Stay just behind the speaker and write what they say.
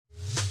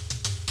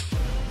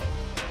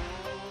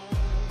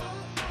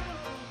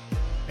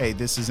Hey,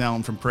 this is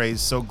Alan from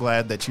Praise. So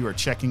glad that you are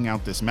checking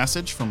out this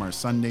message from our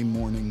Sunday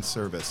morning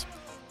service.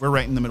 We're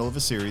right in the middle of a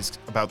series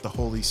about the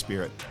Holy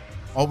Spirit.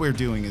 All we're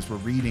doing is we're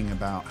reading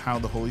about how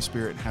the Holy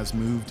Spirit has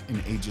moved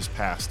in ages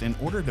past in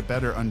order to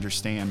better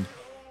understand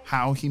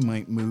how he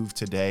might move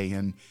today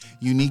in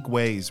unique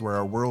ways where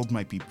our world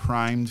might be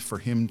primed for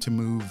him to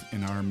move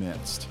in our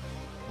midst.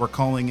 We're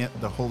calling it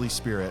the Holy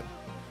Spirit,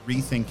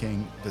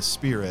 rethinking the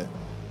spirit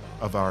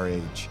of our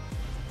age.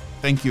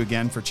 Thank you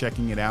again for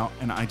checking it out,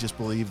 and I just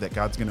believe that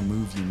God's going to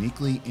move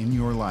uniquely in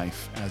your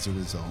life as a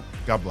result.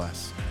 God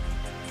bless.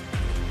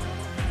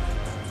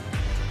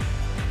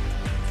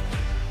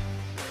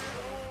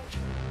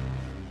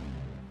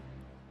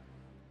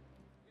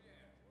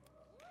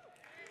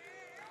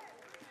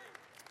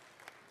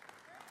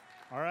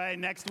 All right,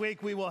 next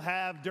week we will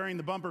have, during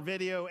the bumper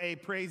video, a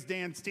praise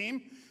dance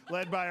team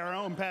led by our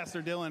own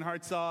Pastor Dylan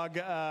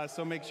Hartzog.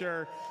 So make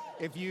sure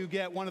if you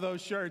get one of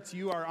those shirts,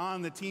 you are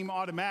on the team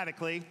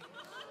automatically.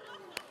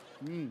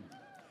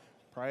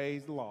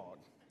 Praise the Lord.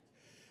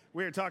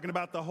 We are talking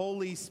about the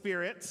Holy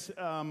Spirit.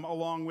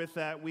 Along with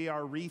that, we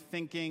are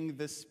rethinking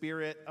the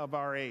spirit of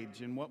our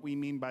age. And what we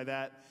mean by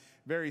that,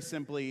 very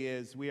simply,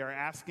 is we are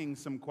asking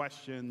some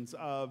questions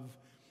of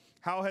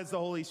how has the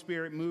Holy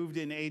Spirit moved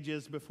in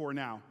ages before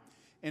now?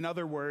 In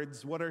other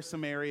words, what are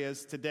some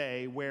areas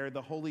today where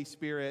the Holy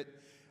Spirit,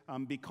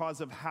 because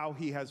of how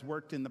he has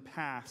worked in the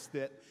past,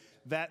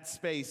 that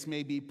space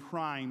may be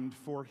primed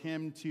for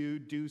him to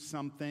do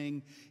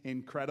something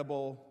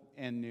incredible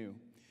and new.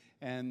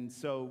 And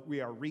so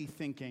we are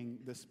rethinking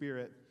the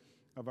spirit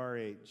of our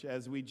age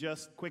as we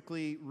just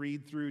quickly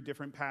read through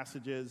different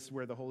passages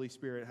where the Holy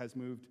Spirit has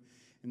moved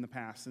in the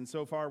past. And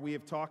so far we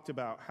have talked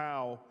about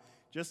how,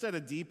 just at a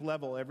deep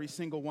level, every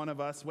single one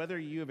of us, whether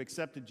you have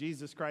accepted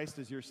Jesus Christ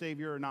as your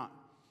Savior or not,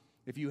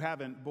 if you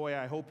haven't, boy,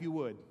 I hope you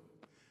would.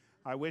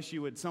 I wish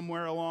you would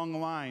somewhere along the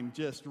line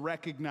just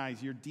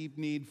recognize your deep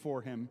need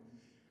for him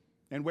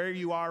and where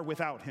you are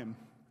without him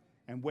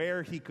and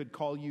where he could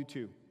call you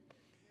to.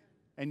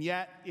 And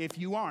yet, if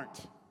you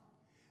aren't,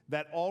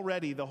 that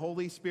already the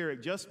Holy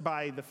Spirit, just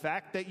by the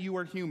fact that you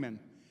are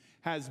human,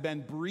 has been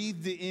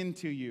breathed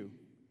into you.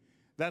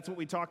 That's what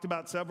we talked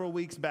about several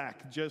weeks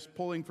back, just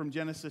pulling from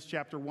Genesis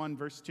chapter 1,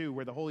 verse 2,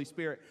 where the Holy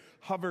Spirit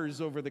hovers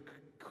over the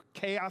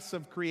chaos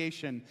of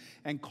creation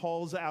and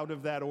calls out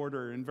of that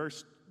order. In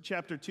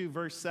chapter 2,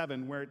 verse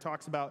 7, where it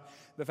talks about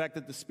the fact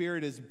that the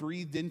Spirit is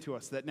breathed into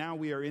us, that now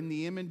we are in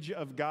the image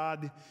of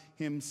God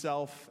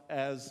himself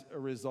as a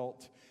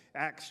result.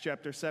 Acts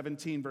chapter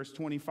 17, verse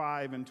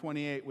 25 and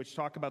 28, which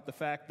talk about the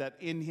fact that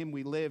in him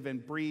we live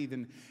and breathe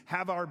and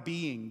have our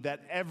being,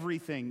 that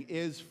everything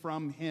is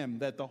from him,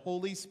 that the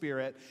Holy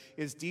Spirit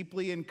is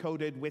deeply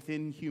encoded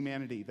within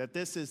humanity, that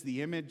this is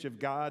the image of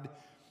God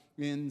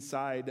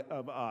inside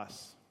of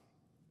us.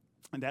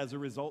 And as a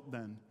result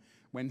then,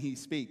 when he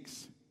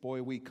speaks,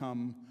 boy, we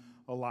come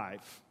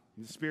alive.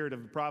 The spirit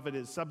of the prophet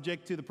is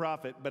subject to the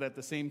prophet, but at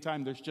the same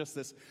time, there's just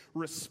this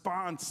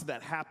response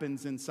that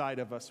happens inside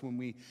of us when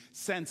we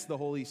sense the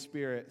Holy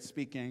Spirit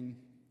speaking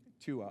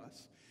to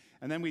us.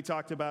 And then we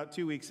talked about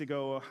 2 weeks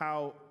ago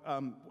how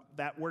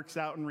that works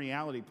out in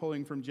reality,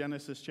 pulling from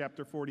Genesis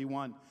chapter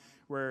 41,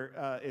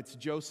 where it's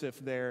Joseph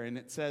there, and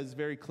it says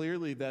very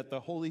clearly that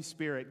the Holy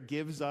Spirit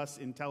gives us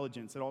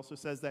intelligence. It also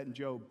says that in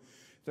Job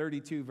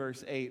 32,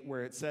 verse 8,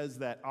 where it says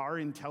that our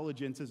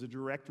intelligence is a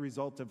direct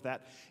result of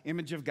that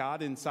image of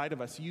God inside of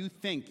us. You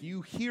think,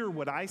 you hear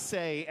what I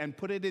say and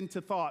put it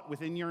into thought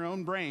within your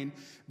own brain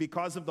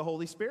because of the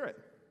Holy Spirit.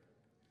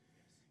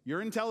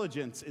 Your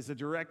intelligence is a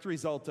direct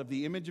result of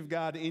the image of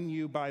God in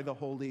you by the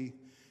Holy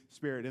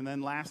Spirit. And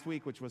then last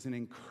week, which was an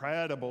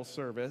incredible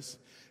service,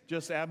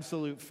 just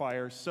absolute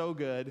fire, so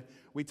good,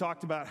 we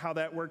talked about how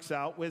that works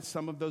out with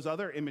some of those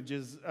other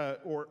images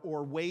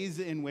or ways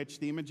in which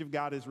the image of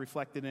God is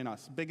reflected in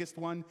us. Biggest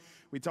one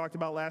we talked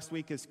about last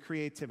week is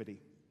creativity.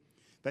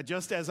 That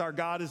just as our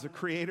God is a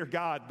creator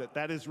God,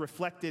 that is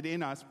reflected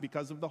in us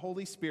because of the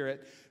Holy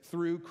Spirit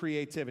through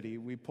creativity.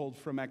 We pulled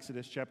from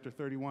Exodus chapter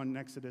 31 and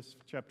Exodus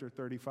chapter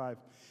 35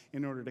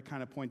 in order to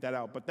kind of point that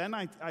out. But then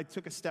I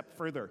took a step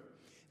further.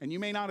 And you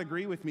may not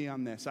agree with me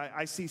on this.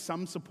 I see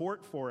some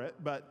support for it,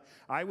 but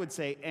I would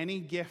say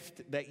any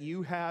gift that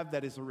you have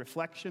that is a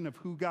reflection of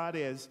who God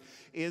is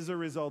a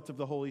result of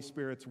the Holy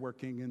Spirit's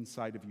working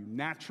inside of you.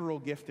 Natural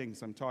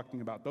giftings I'm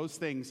talking about. Those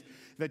things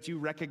that you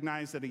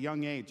recognize at a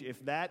young age.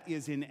 If that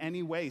is in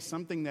any way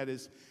something that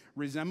is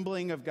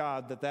resembling of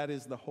God, that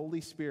is the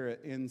Holy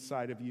Spirit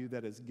inside of you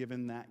that has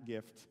given that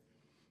gift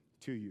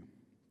to you.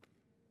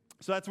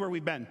 So that's where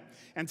we've been.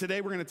 And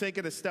today we're going to take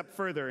it a step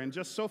further. And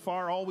just so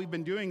far, all we've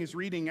been doing is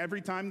reading every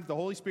time that the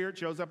Holy Spirit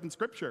shows up in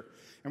Scripture.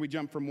 And we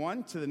jump from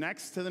one to the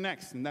next to the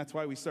next. And that's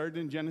why we started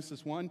in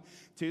Genesis 1,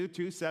 2,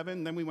 2,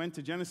 7. Then we went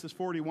to Genesis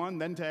 41,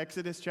 then to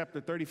Exodus chapter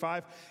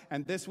 35.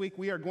 And this week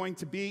we are going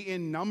to be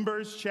in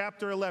Numbers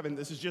chapter 11.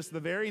 This is just the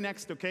very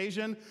next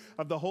occasion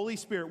of the Holy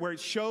Spirit, where it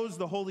shows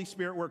the Holy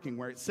Spirit working,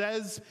 where it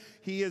says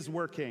he is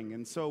working.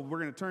 And so we're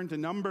going to turn to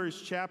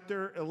Numbers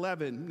chapter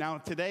 11. Now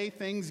today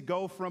things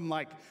go from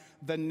like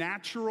the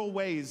natural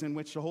ways in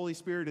which the Holy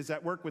Spirit is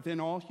at work within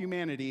all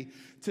humanity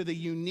to the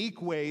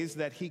unique ways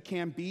that he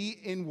can be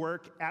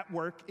at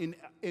work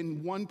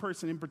in one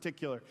person in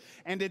particular.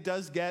 And it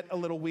does get a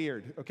little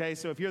weird, okay?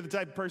 So if you're the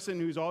type of person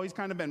who's always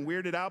kind of been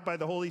weirded out by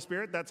the Holy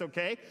Spirit, that's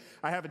okay.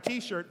 I have a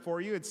t-shirt for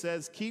you. It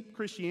says, "Keep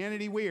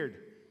Christianity weird."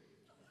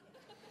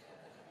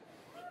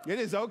 It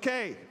is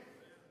okay.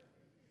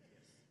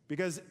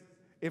 Because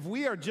if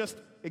we are just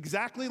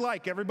exactly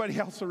like everybody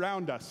else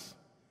around us,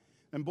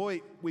 then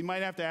boy, we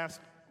might have to ask,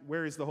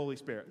 where is the Holy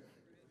Spirit?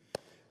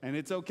 And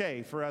it's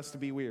okay for us to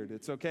be weird.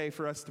 It's okay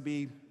for us to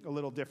be a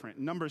little different.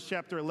 Numbers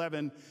chapter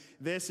 11,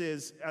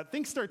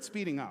 things start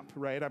speeding up,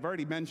 right? I've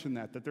already mentioned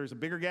that there's a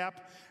bigger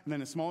gap and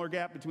then a smaller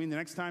gap between the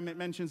next time it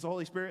mentions the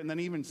Holy Spirit and then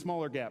even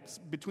smaller gaps.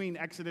 Between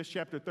Exodus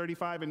chapter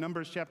 35 and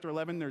Numbers chapter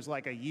 11, there's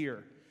like a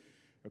year,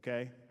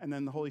 okay? And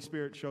then the Holy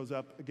Spirit shows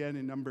up again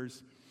in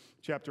Numbers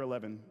chapter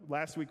 11.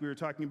 Last week we were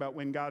talking about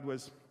when God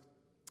was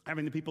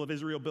having the people of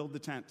Israel build the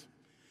tent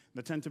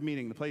of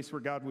meeting, the place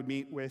where God would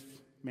meet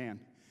with man.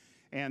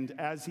 And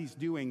as he's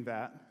doing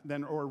that,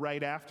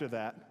 right after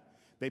that,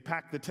 they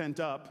pack the tent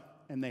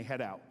up and they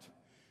head out.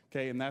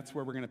 Okay, and that's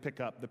where we're going to pick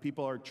up. The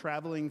people are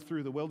traveling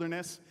through the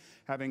wilderness,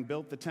 having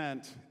built the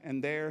tent,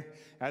 and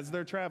as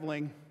they're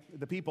traveling,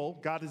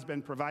 God has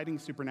been providing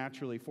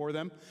supernaturally for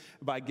them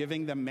by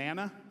giving them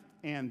manna,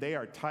 and they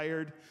are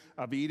tired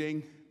of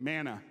eating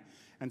manna.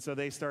 And so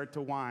they start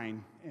to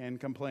whine and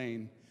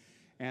complain.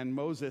 And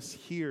Moses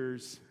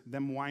hears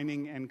them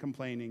whining and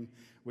complaining,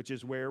 which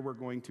is where we're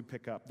going to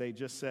pick up. They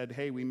just said,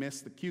 hey, we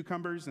miss the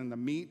cucumbers and the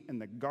meat and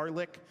the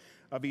garlic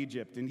of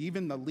Egypt, and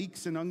even the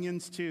leeks and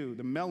onions too,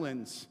 the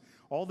melons,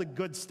 all the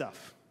good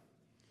stuff.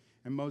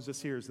 And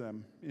Moses hears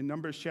them. In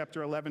Numbers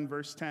chapter 11,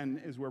 verse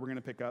 10 is where we're going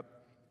to pick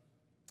up.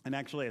 And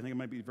actually, I think it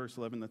might be verse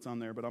 11 that's on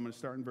there, but I'm going to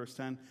start in verse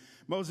 10.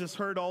 Moses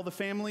heard all the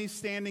families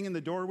standing in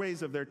the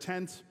doorways of their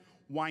tents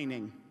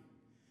whining.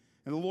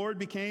 And the Lord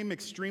became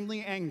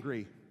extremely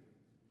angry.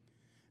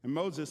 And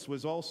Moses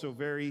was also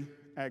very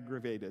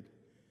aggravated.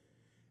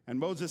 And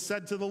Moses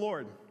said to the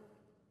Lord,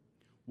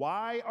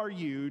 "Why are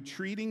you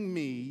treating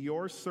me,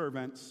 your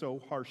servant,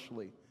 so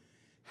harshly?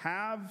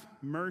 Have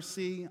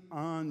mercy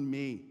on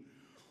me.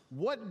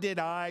 What did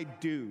I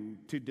do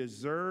to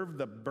deserve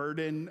the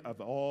burden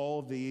of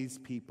all these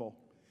people?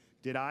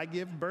 Did I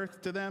give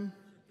birth to them?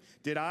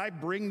 Did I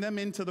bring them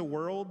into the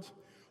world?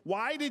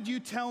 Why did you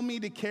tell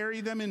me to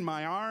carry them in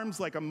my arms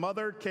like a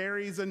mother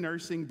carries a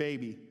nursing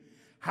baby?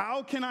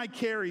 How can I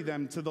carry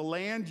them to the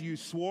land you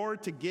swore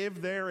to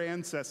give their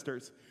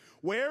ancestors?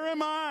 Where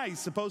am I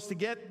supposed to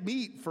get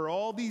meat for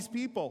all these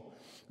people?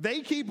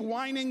 They keep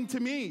whining to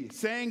me,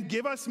 saying,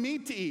 'Give us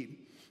meat to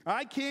eat.'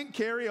 I can't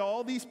carry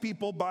all these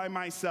people by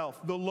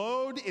myself. The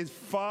load is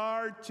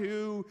far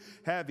too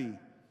heavy.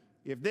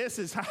 If this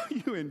is how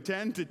you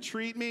intend to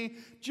treat me,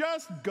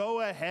 just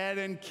go ahead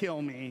and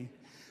kill me.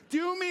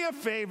 Do me a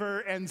favor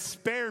and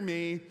spare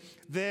me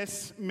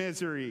this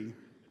misery."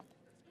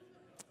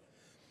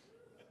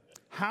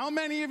 How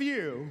many of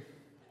you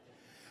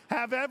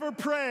have ever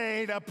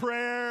prayed a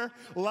prayer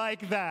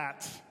like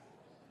that?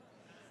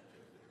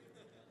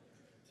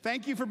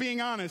 Thank you for being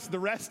honest. The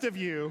rest of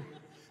you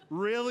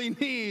really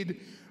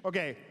need,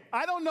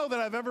 I don't know that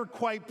I've ever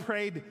quite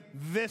prayed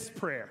this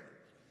prayer.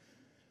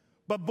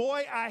 But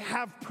boy, I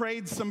have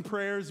prayed some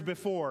prayers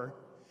before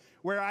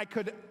where I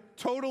could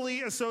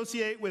totally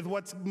associate with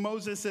what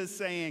Moses is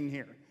saying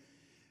here.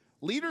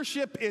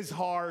 Leadership is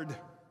hard.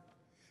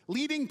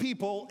 Leading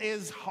people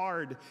is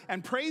hard.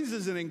 And Praise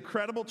is an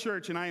incredible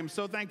church, and I am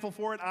so thankful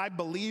for it. I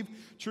believe,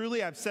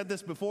 truly, I've said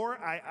this before,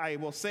 I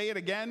will say it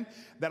again,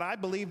 that I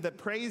believe that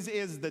Praise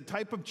is the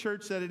type of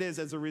church that it is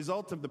as a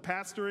result of the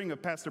pastoring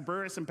of Pastor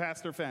Burris and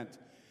Pastor Fent.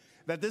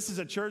 That this is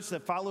a church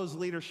that follows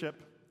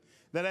leadership.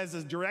 That as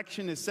the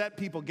direction is set,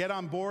 people get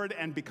on board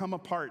and become a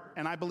part.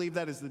 And I believe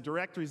that is the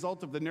direct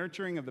result of the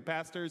nurturing of the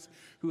pastors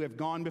who have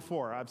gone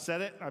before. I've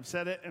said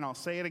it, and I'll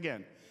say it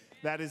again.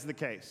 That is the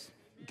case,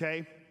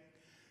 okay?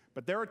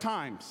 But there are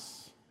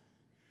times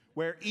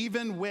where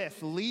even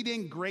with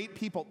leading great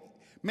people,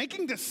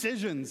 making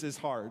decisions is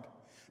hard.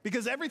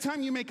 Because every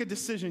time you make a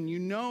decision, you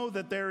know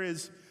that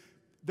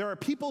there are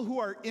people who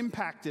are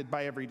impacted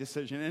by every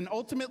decision. And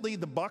ultimately,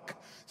 the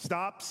buck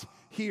stops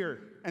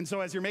here. And so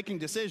as you're making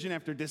decision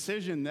after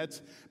decision,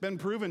 that's been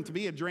proven to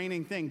be a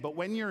draining thing. But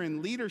when you're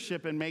in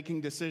leadership and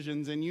making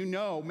decisions and you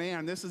know,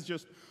 man, this is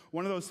just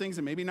one of those things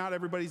that maybe not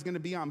everybody's going to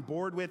be on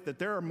board with, that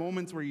there are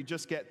moments where you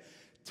just get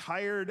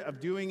tired of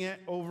doing it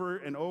over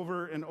and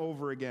over and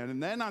over again.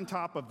 And then on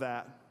top of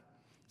that,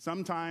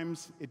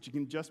 sometimes it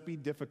can just be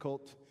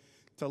difficult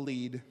to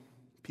lead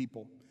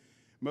people.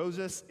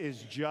 Moses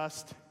is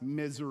just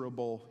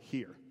miserable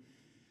here.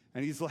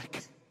 And he's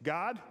like,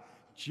 God,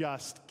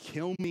 just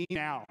kill me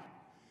now.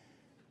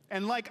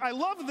 And I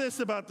love this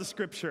about the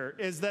scripture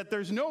is that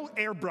there's no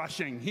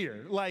airbrushing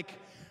here.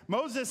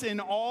 Moses, in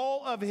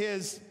all of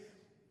his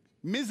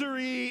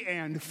misery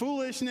and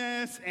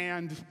foolishness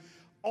and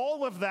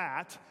All of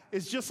that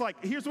is just like,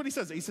 here's what he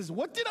says. He says,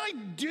 what did I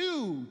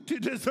do to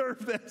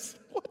deserve this?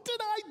 What did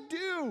I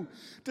do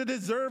to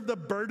deserve the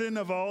burden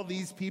of all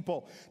these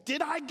people?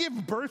 Did I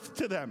give birth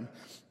to them?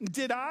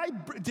 Did I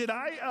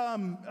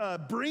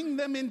bring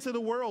them into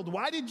the world?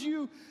 Why did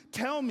you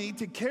tell me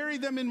to carry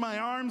them in my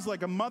arms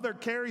like a mother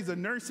carries a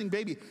nursing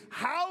baby?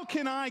 How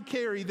can I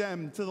carry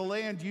them to the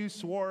land you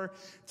swore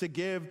to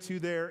give to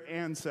their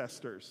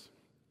ancestors?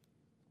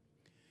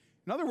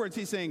 In other words,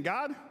 he's saying,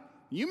 God,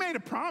 you made a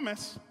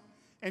promise,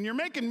 and you're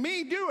making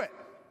me do it,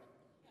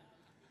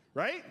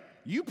 right?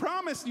 You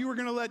promised you were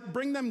going to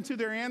bring them to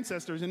their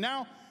ancestors, and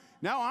now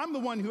I'm the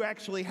one who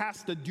actually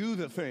has to do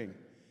the thing.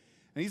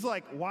 And he's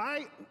like,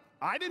 why?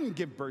 I didn't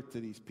give birth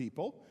to these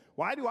people.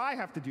 Why do I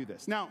have to do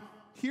this? Now,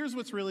 here's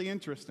what's really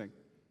interesting.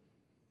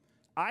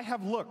 I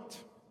have looked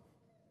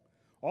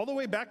all the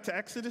way back to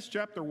Exodus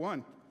chapter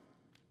 1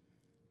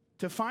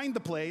 to find the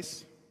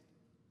place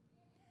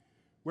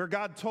where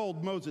God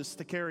told Moses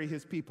to carry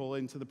his people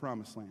into the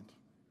promised land.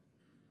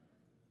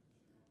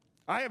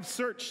 I have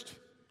searched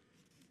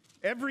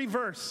every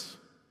verse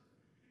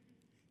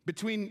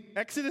between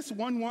Exodus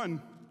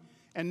 1:1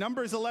 and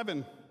Numbers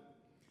 11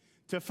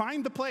 to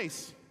find the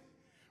place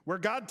where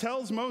God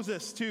tells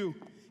Moses to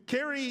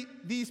carry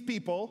these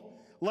people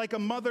like a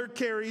mother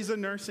carries a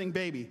nursing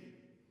baby.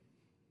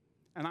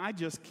 And I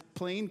just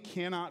plain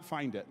cannot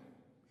find it.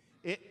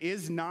 It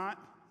is not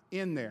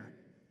in there.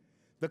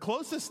 The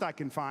closest I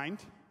can find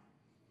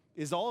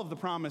is all of the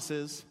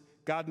promises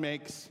God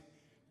makes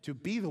to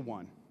be the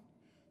one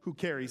who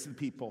carries the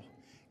people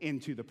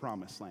into the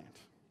promised land.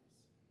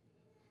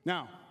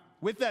 Now,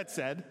 with that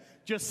said,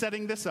 just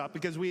setting this up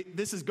because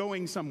this is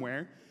going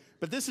somewhere,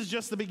 but this is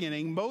just the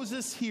beginning.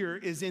 Moses here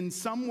is in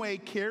some way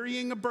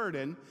carrying a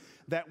burden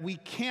that we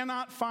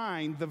cannot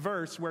find the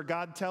verse where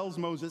God tells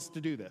Moses to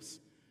do this.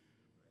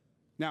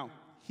 Now,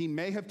 he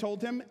may have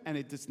told him, and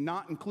it is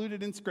not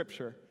included in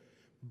Scripture,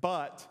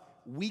 but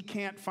we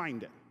can't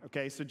find it,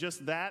 okay? So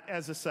just that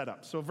as a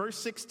setup. So verse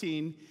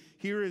 16,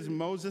 here is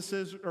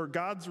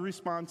God's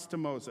response to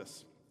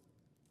Moses.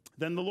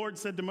 Then the Lord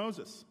said to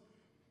Moses,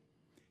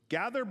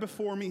 gather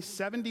before me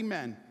 70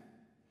 men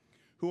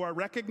who are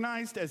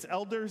recognized as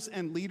elders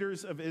and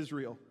leaders of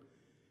Israel.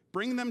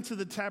 Bring them to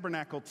the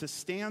tabernacle to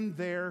stand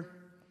there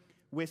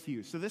with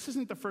you. So this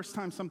isn't the first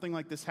time something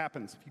like this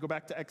happens. If you go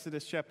back to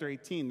Exodus chapter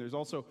 18, there's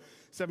also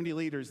 70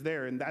 leaders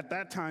there. And at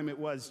that time, it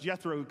was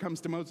Jethro who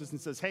comes to Moses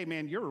and says, hey,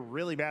 man, you're a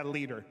really bad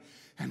leader.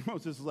 And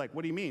Moses is like,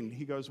 what do you mean?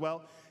 He goes,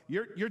 well,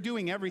 you're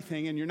doing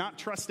everything, and you're not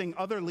trusting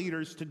other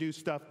leaders to do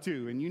stuff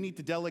too, and you need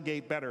to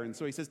delegate better. And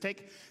so he says,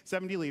 take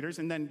 70 leaders,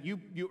 and then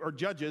you are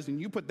judges, and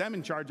you put them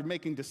in charge of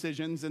making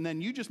decisions, and then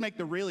you just make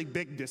the really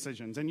big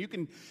decisions. And you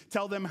can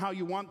tell them how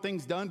you want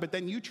things done, but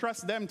then you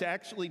trust them to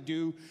actually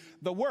do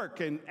the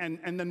work. And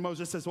then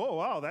Moses says, oh,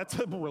 wow, that's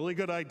a really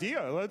good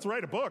idea. Let's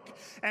write a book.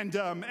 And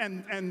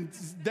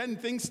then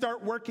things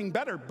start working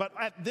better. But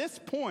at this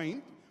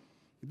point,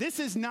 this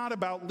is not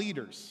about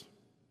leaders.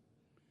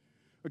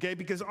 Okay,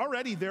 because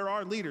already there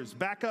are leaders.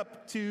 Back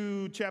up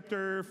to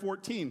chapter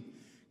 14.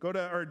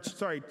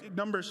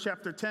 Numbers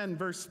chapter 10,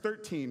 verse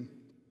 13.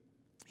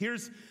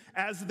 Here's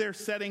as they're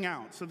setting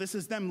out. So this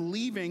is them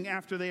leaving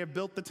after they have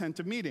built the tent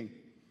of meeting.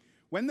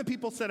 When the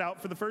people set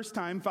out for the first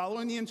time,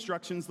 following the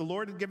instructions the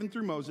Lord had given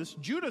through Moses,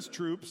 Judah's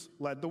troops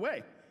led the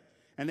way.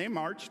 And they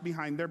marched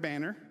behind their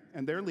banner,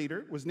 and their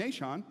leader was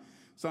Nahshon,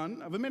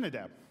 son of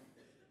Amminadab.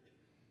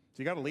 So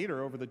you got a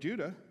leader over the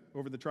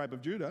tribe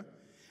of Judah.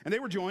 And they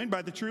were joined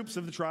by the troops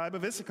of the tribe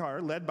of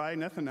Issachar, led by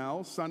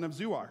Nethanel, son of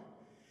Zuar,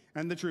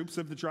 and the troops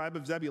of the tribe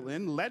of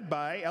Zebulun, led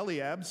by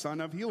Eliab, son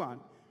of Helon.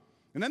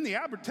 And then the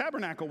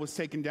tabernacle was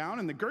taken down,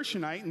 and the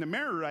Gershonite and the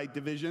Merarite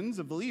divisions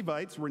of the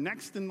Levites were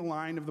next in the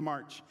line of the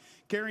march,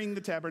 carrying the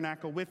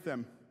tabernacle with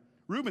them.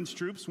 Reuben's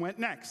troops went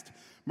next,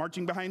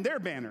 marching behind their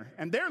banner,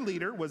 and their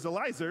leader was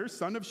Elizur,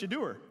 son of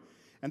Shadur.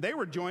 And they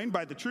were joined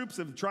by the troops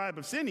of the tribe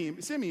of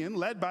Simeon,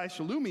 led by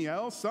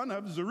Shalumiel, son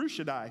of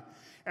Zerushadai,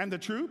 and the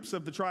troops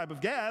of the tribe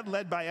of Gad,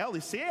 led by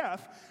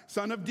Eliasaph,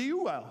 son of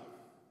Deuel.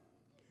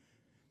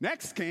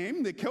 Next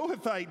came the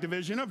Kohathite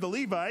division of the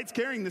Levites,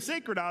 carrying the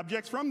sacred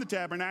objects from the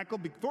tabernacle.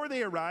 Before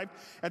they arrived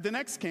at the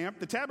next camp,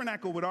 the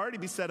tabernacle would already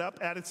be set up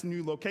at its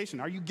new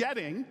location. Are you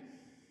getting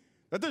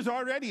that there's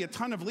already a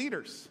ton of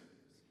leaders?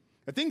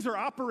 That things are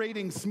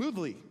operating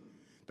smoothly?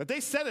 That they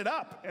set it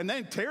up and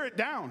then tear it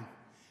down?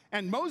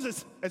 And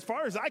Moses, as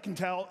far as I can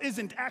tell,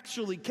 isn't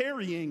actually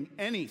carrying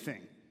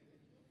anything.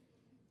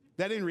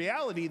 That in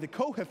reality, the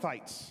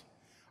Kohathites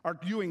are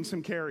doing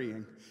some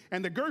carrying,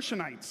 and the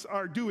Gershonites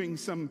are doing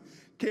some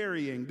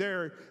carrying.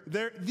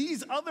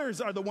 These others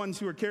are the ones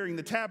who are carrying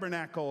the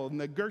tabernacle, and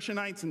the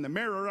Gershonites and the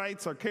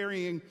Merarites are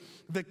carrying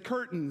the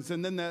curtains,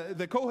 and then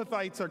the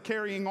Kohathites are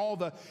carrying all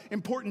the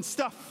important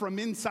stuff from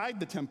inside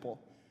the temple.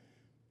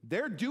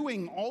 They're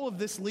doing all of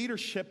this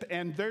leadership,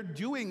 and they're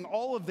doing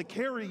all of the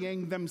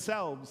carrying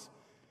themselves.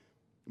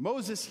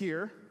 Moses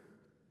here,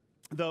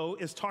 though,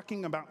 is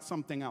talking about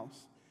something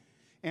else.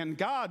 And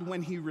God,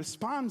 when he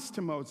responds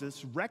to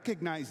Moses,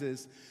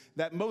 recognizes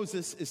that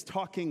Moses is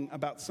talking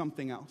about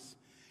something else.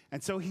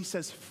 And so he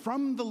says,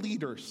 from the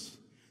leaders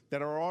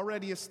that are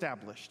already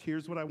established,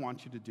 here's what I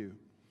want you to do.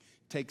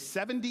 Take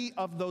 70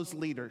 of those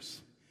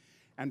leaders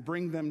and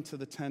bring them to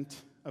the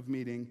tent of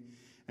meeting,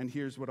 and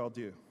here's what I'll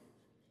do.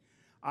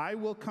 I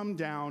will come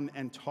down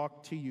and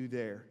talk to you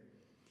there,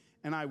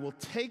 and I will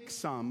take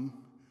some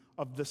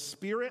of the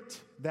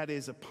Spirit that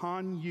is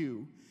upon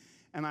you,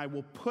 and I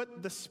will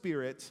put the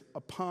Spirit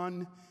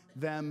upon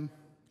them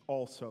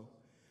also.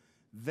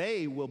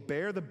 They will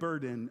bear the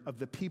burden of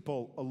the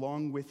people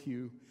along with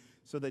you,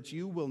 so that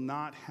you will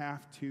not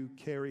have to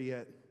carry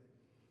it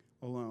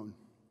alone.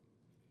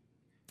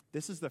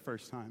 This is the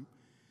first time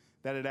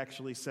that it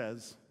actually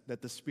says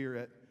that the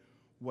Spirit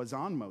was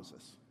on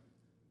Moses.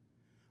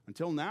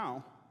 Until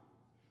now,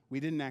 we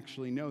didn't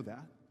actually know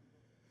that.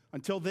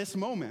 Until this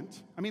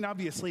moment, I mean,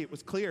 obviously it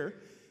was clear.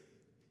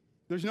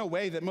 There's no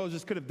way that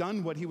Moses could have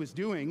done what he was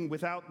doing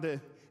without the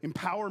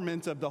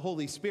empowerment of the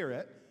Holy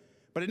Spirit,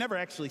 but it never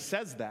actually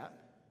says that.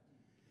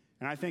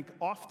 And I think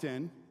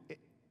often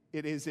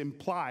it is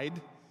implied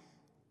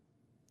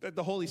that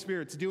the Holy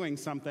Spirit's doing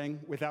something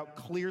without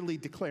clearly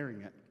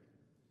declaring it.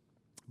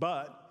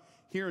 But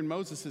here in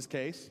Moses'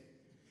 case,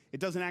 it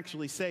doesn't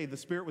actually say the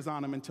Spirit was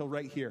on him until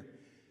right here.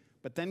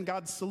 But then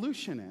God's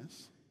solution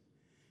is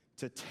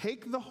to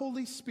take the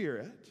Holy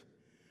Spirit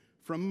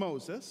from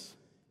Moses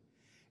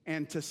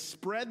and to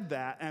spread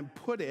that and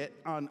put it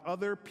on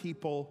other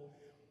people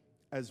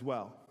as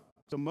well.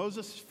 So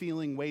Moses is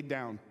feeling weighed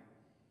down.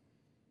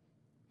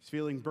 He's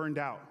feeling burned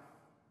out.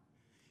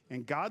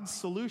 And God's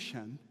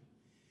solution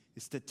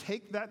is to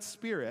take that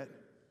Spirit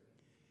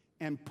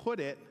and put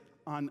it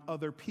on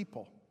other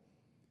people.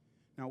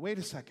 Now, wait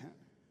a second.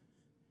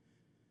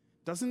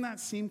 Doesn't that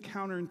seem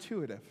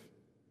counterintuitive?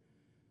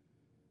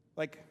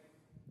 Like,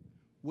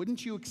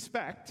 wouldn't you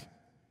expect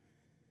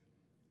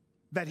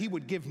that he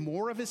would give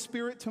more of his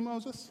Spirit to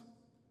Moses?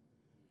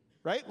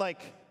 Right?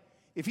 Like,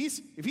 if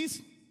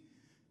he's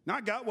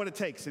not got what it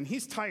takes and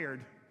he's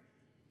tired,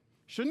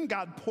 shouldn't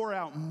God pour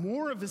out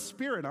more of his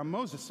Spirit on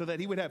Moses so that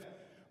he would have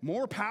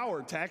more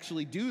power to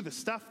actually do the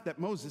stuff that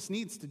Moses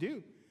needs to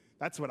do?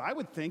 That's what I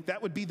would think.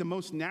 That would be the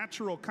most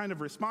natural kind of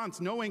response,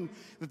 knowing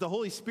that the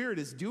Holy Spirit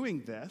is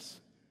doing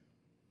this.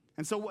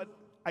 And so what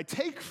I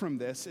take from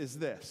this is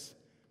this,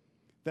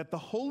 that the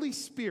Holy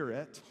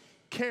Spirit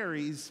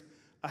carries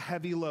a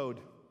heavy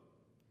load.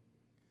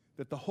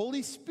 That the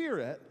Holy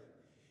Spirit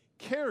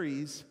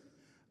carries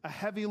a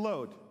heavy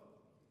load.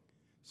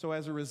 So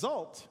as a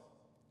result,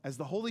 as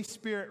the Holy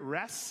Spirit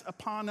rests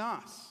upon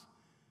us,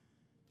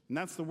 and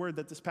that's the word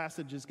that this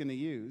passage is going to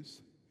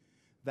use,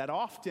 that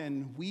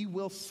often we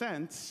will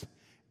sense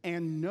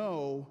and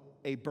know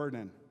a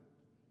burden.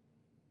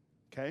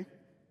 Okay?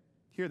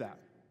 Hear that.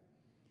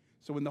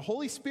 So when the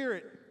Holy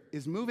Spirit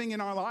is moving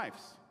in our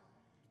lives,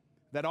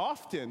 that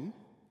often,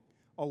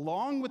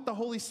 along with the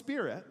Holy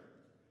Spirit,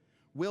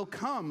 will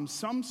come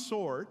some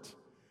sort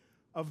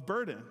of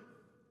burden.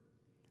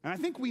 And I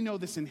think we know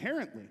this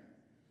inherently.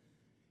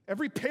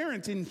 Every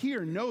parent in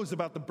here knows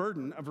about the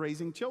burden of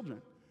raising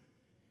children.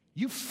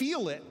 You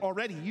feel it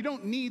already. You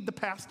don't need the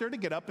pastor to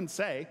get up and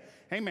say,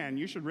 hey man,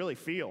 you should really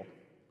feel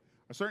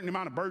a certain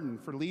amount of burden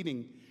for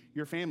leading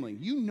your family.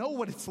 You know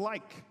what it's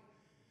like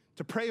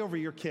to pray over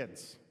your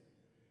kids.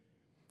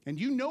 And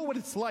you know what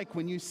it's like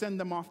when you send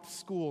them off to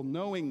school,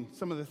 knowing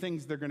some of the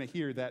things they're going to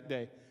hear that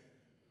day,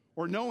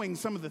 or knowing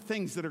some of the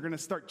things that are going to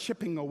start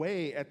chipping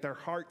away at their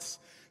hearts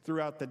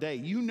throughout the day.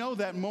 You know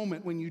that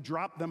moment when you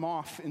drop them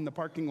off in the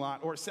parking lot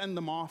or send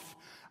them off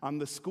on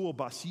the school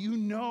bus. You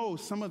know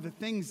some of the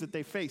things that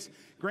they face.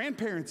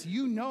 Grandparents,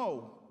 you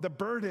know the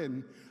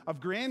burden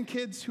of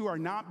grandkids who are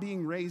not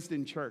being raised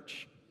in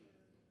church.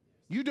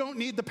 You don't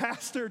need the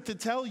pastor to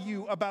tell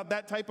you about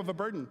that type of a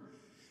burden.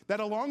 That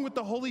along with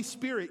the Holy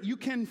Spirit, you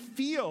can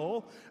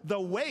feel the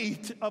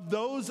weight of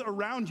those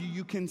around you.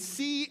 You can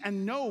see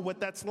and know what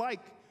that's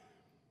like.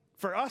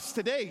 For us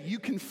today, you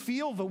can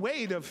feel the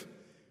weight of,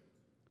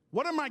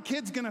 what are my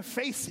kids going to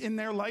face in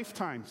their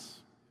lifetimes?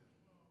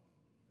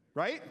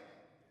 Right?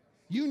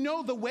 You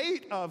know the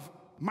weight of,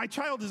 my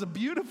child is a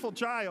beautiful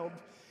child,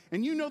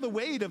 and you know the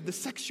weight of the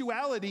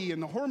sexuality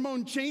and the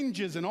hormone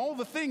changes and all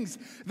the things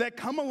that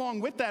come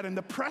along with that and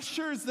the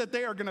pressures that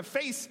they are going to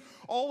face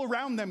all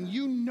around them.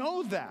 You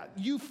know that.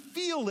 You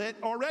feel it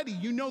already.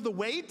 You know the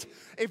weight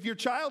if your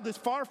child is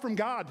far from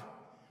God.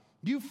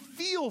 You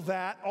feel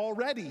that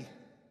already.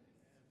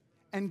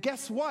 And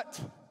guess what?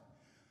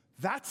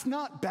 That's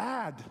not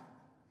bad.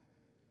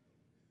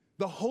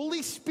 The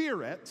Holy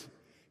Spirit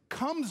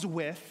comes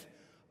with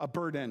a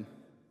burden.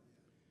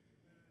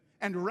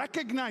 And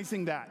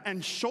recognizing that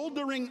and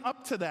shouldering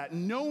up to that,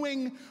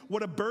 knowing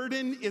what a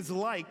burden is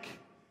like,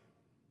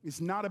 is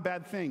not a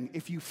bad thing.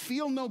 If you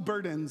feel no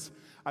burdens,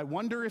 I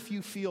wonder if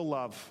you feel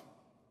love.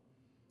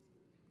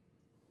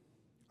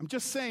 I'm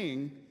just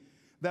saying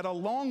that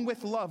along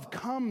with love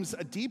comes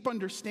a deep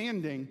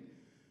understanding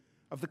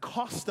of the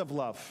cost of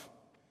love.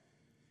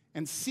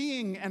 And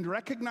seeing and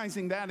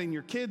recognizing that in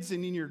your kids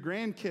and in your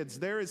grandkids,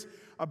 there is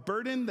a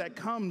burden that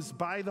comes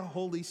by the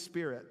Holy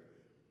Spirit.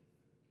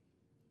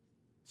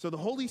 So the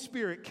Holy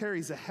Spirit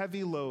carries a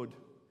heavy load.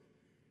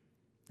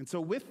 And so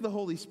with the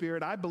Holy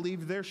Spirit, I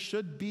believe there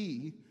should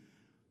be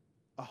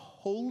a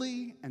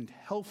holy and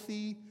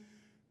healthy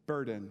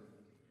burden.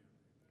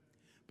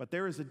 But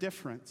there is a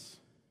difference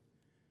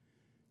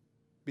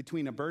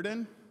between a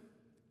burden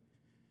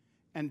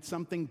and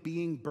something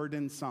being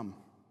burdensome.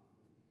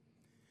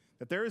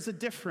 That there is a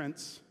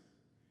difference,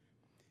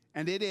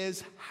 and it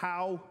is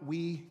how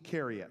we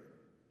carry it.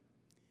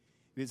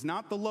 It is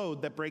not the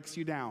load that breaks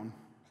you down.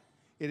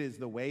 It is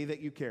the way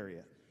that you carry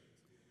it.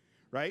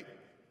 Right?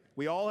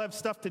 We all have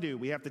stuff to do.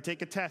 We have to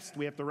take a test.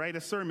 We have to write a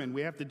sermon.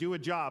 We have to do a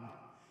job.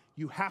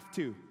 You have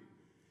to.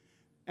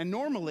 And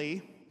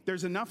normally,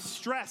 there's enough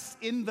stress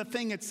in the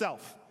thing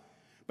itself.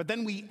 But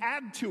then we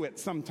add to it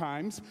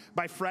sometimes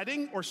by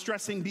fretting or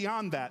stressing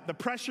beyond that. The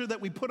pressure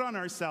that we put on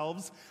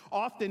ourselves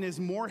often is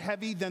more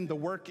heavy than the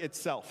work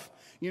itself.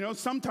 You know,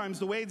 sometimes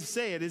the way to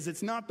say it is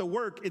it's not the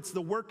work, it's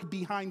the work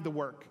behind the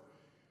work.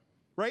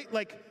 Right?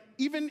 Like,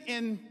 even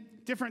in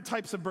different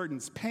types of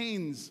burdens,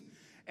 pains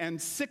and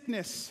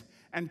sickness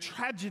and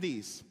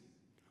tragedies,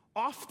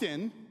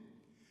 often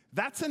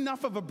that's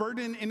enough of a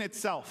burden in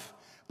itself.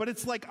 But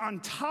it's like on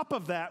top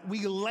of that,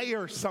 we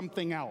layer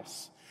something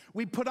else.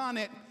 We put on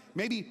it,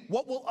 maybe,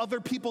 what will other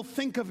people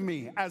think of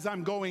me as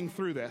I'm going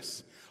through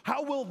this?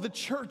 How will the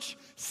church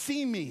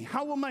see me?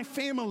 How will my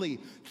family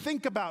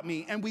think about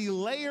me? And we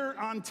layer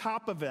on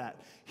top of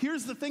that.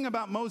 Here's the thing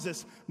about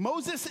Moses.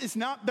 Moses is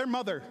not their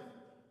mother.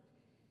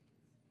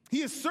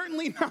 He is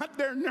certainly not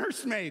their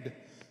nursemaid.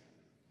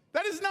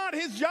 That is not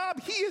his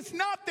job. He is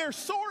not their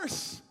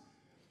source.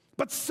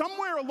 But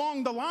somewhere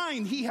along the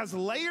line, he has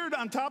layered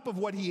on top of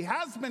what he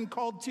has been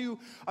called to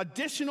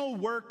additional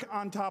work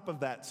on top of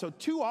that. So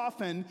too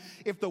often,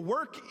 if the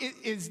work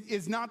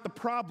is not the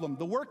problem,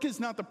 the work is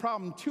not the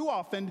problem, too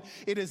often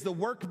it is the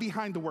work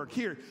behind the work.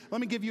 Here, let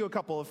me give you a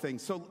couple of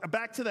things. So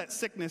back to that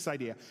sickness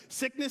idea.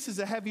 Sickness is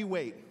a heavy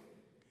weight,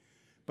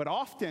 but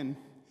often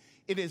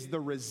it is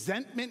the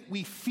resentment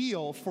we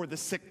feel for the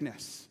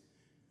sickness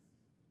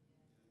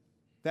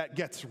that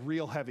gets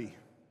real heavy.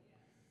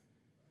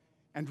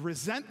 And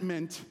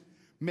resentment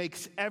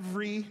makes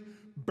every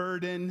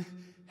burden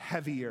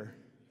heavier.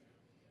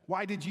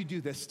 Why did you do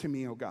this to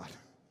me, oh God?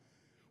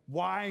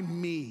 Why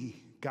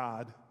me,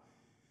 God?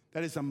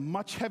 That is a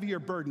much heavier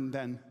burden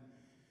than,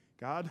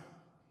 God,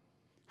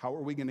 how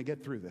are we going to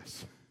get through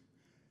this?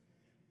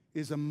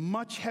 It is a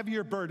much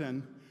heavier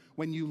burden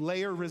when you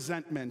layer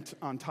resentment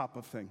on top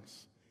of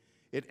things.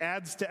 It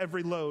adds to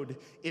every load.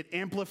 It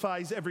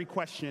amplifies every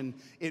question.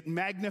 It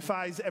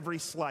magnifies every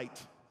slight.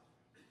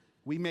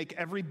 We make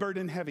every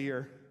burden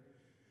heavier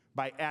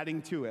by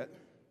adding to it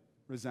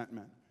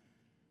resentment.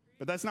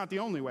 But that's not the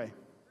only way.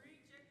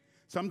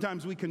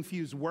 Sometimes we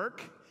confuse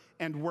work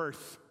and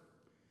worth,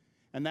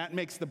 and that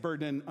makes the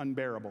burden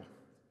unbearable.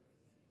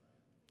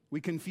 We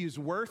confuse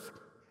worth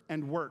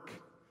and work.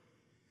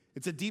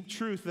 It's a deep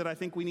truth that I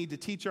think we need to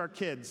teach our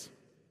kids,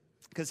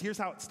 because here's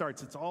how it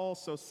starts. It's all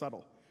so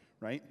subtle,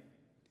 right?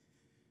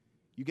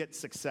 You get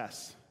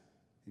success,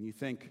 and you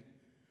think,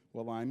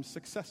 well, I'm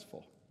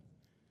successful.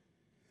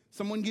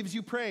 Someone gives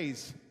you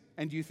praise,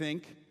 and you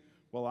think,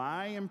 well,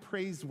 I am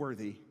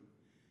praiseworthy.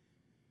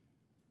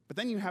 But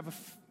then you have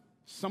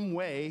some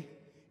way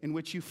in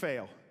which you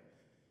fail.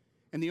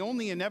 And the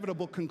only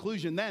inevitable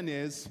conclusion then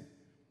is,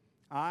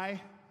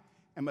 I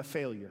am a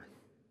failure.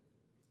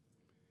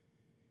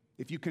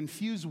 If you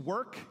confuse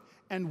work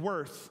and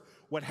worth,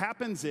 what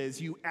happens is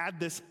you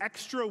add this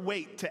extra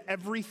weight to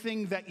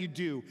everything that you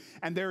do,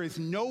 and there is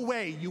no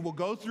way you will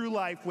go through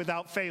life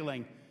without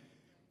failing.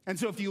 And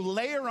so if you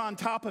layer on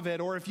top of it,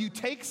 or if you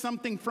take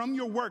something from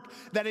your work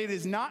that it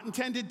is not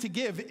intended to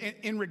give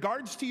in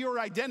regards to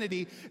your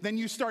identity, then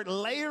you start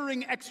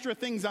layering extra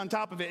things on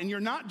top of it. And you're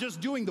not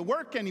just doing the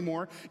work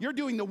anymore. You're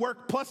doing the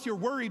work, plus you're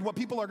worried what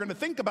people are going to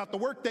think about the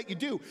work that you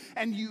do.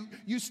 And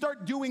you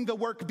start doing the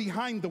work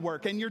behind the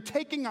work. And you're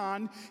taking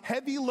on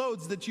heavy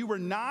loads that you were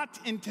not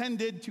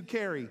intended to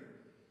carry.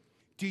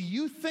 Do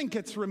you think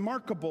it's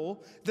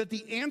remarkable that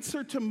the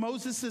answer to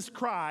Moses'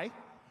 cry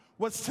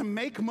was to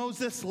make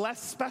Moses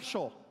less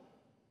special?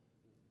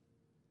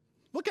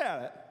 Look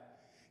at it.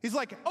 He's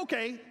like,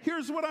 okay,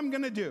 here's what I'm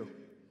going to do.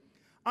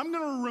 I'm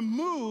going to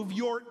remove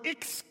your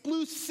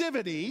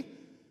exclusivity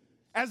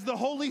as the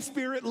Holy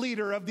Spirit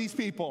leader of these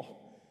people.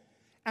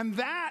 And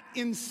that,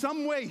 in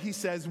some way, he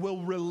says,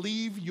 will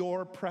relieve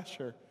your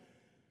pressure.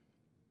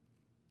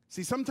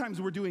 See,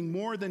 sometimes we're doing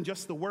more than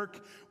just the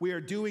work. We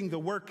are doing the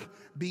work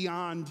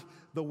beyond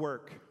the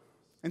work.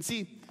 And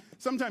see,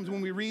 sometimes when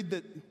we read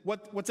that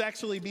what's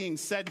actually being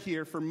said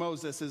here for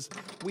Moses is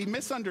we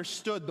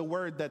misunderstood the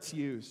word that's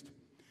used.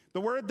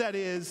 The word that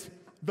is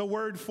the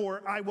word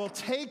for I will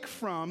take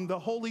from the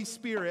Holy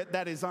Spirit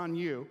that is on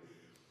you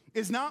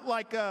is not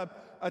like a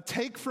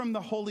take from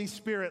the Holy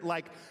Spirit,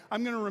 like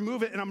I'm going to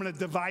remove it and I'm going to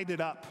divide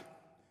it up.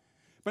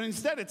 But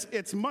instead,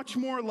 it's much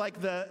more like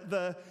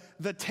the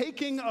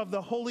taking of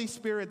the Holy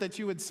Spirit that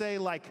you would say,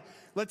 like,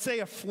 let's say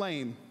a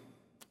flame.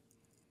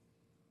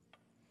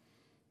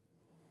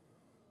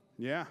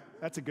 Yeah,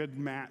 that's a good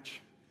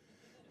match.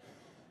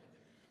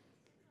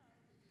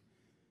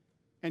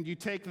 And you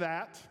take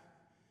that,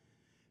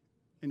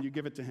 and you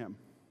give it to him.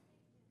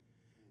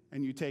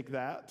 And you take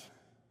that,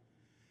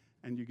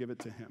 and you give it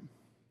to him.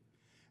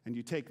 And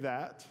you take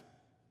that,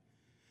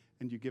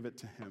 and you give it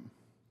to him.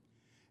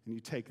 And you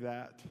take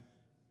that,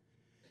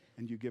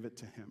 and you give it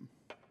to him.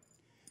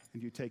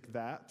 And you take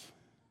that,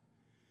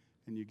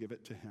 and you give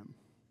it to him.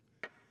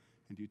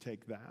 And you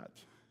take that,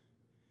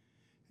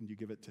 and you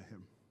give it to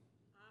him.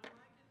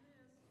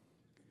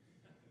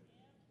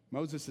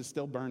 Moses is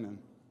still burning.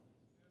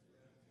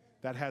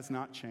 That has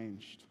not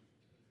changed.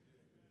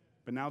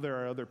 But now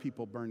there are other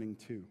people burning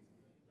too.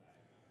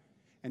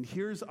 And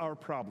here's our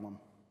problem.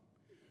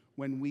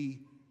 When we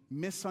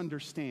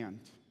misunderstand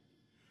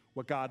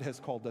what God has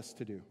called us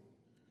to do.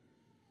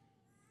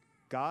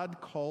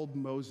 God called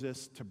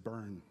Moses to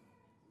burn.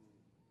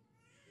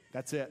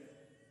 That's it.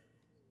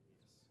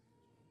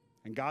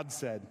 And God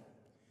said,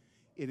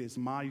 it is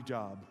my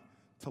job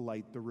to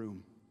light the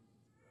room.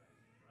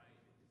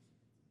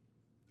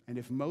 And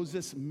if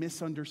Moses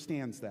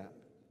misunderstands that,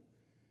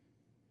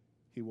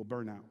 he will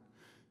burn out.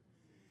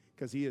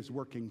 Because he is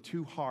working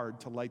too hard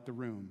to light the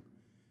room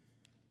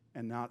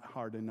and not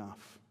hard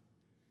enough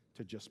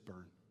to just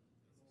burn.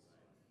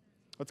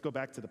 Let's go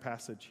back to the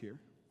passage here.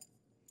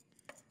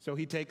 So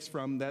he takes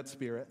from that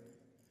spirit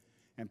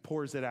and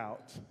pours it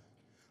out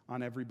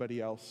on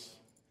everybody else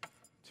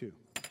too.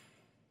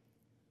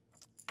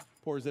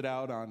 Pours it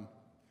out on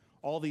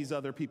all these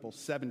other people,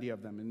 70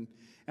 of them.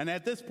 And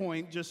at this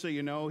point, just so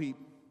you know,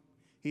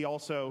 he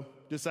also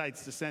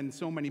decides to send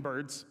so many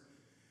birds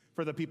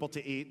for the people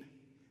to eat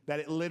that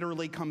it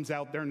literally comes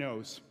out their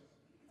nose,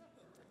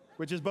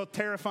 which is both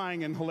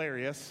terrifying and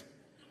hilarious.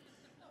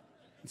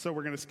 And so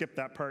we're going to skip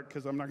that part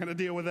because I'm not going to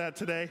deal with that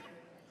today.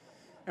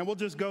 And we'll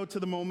just go to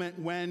the moment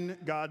when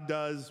God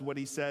does what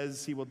he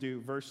says he will do.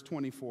 Verse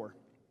 24.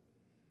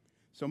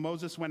 So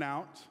Moses went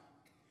out,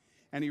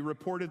 and he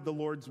reported the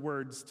Lord's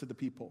words to the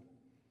people.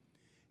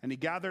 And he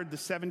gathered the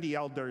 70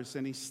 elders,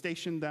 and he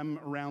stationed them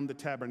around the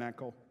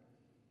tabernacle.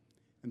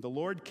 And the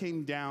Lord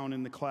came down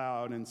in the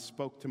cloud and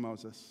spoke to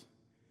Moses.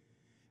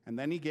 And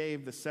then he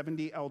gave the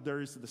 70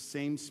 elders the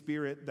same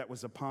spirit that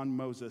was upon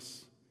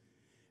Moses.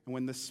 And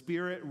when the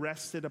spirit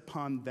rested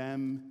upon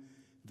them,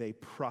 they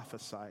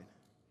prophesied.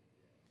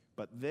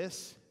 But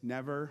this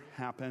never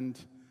happened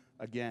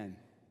again.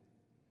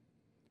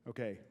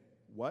 Okay,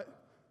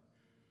 what?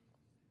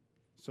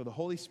 So the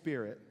Holy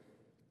Spirit,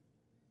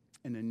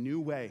 in a new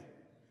way,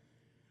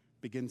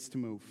 begins to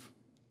move.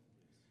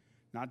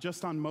 Not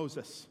just on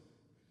Moses,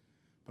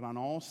 but on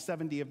all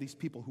 70 of these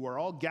people who are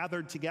all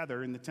gathered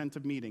together in the tent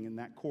of meeting in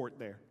that court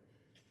there.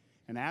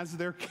 And as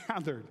they're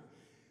gathered,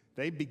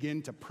 they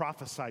begin to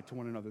prophesy to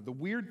one another. The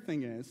weird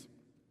thing is,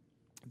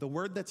 the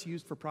word that's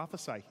used for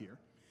prophesy here,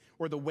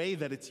 or the way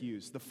that it's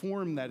used, the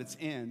form that it's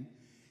in,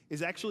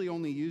 is actually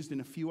only used in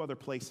a few other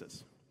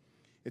places.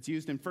 It's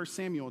used in 1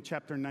 Samuel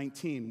chapter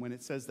 19 when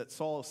it says that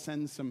Saul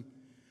sends some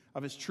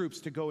of his troops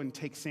to go and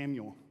take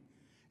Samuel.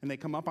 And they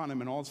come up on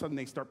him, and all of a sudden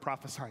they start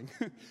prophesying.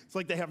 It's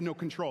like they have no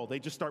control. They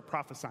just start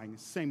prophesying.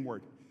 It's the same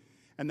word.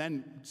 And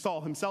then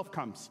Saul himself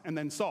comes, and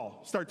then Saul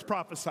starts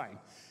prophesying.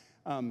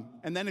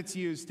 And then it's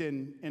used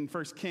in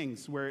 1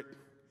 Kings,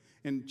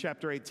 in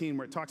chapter 18,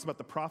 where it talks about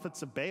the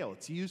prophets of Baal.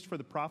 It's used for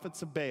the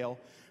prophets of Baal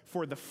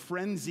for the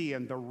frenzy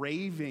and the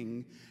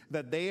raving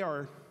that they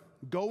are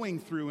going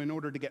through in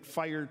order to get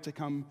fire to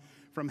come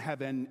from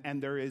heaven,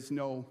 and there is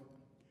no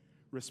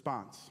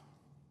response.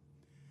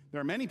 There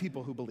are many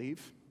people who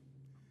believe,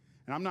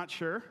 and I'm not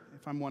sure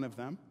if I'm one of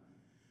them,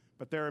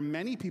 but there are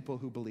many people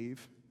who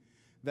believe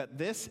that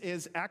this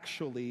is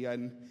actually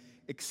an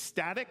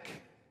ecstatic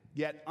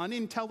yet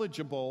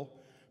unintelligible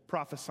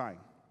prophesying.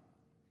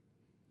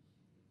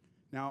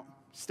 Now,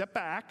 step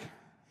back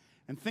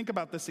and think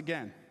about this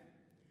again.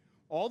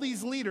 All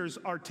these leaders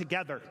are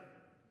together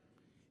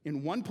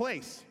in one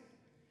place.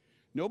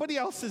 Nobody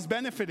else is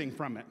benefiting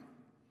from it.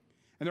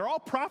 And they're all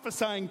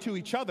prophesying to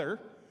each other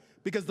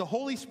because the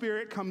Holy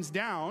Spirit comes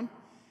down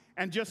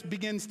and just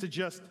begins to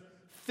just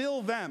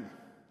fill them.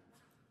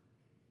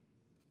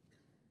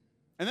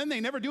 And then they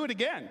never do it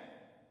again.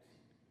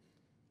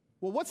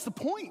 Well, what's the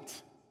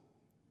point?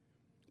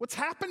 What's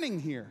happening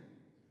here?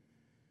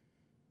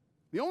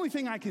 The only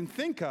thing I can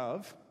think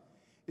of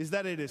is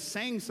that it is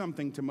saying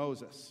something to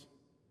Moses.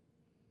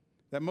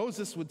 That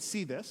Moses would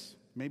see this,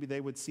 maybe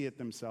they would see it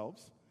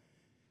themselves,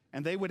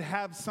 and they would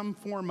have some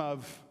form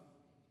of,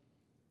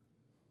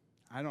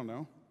 I don't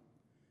know,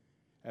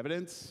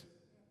 evidence,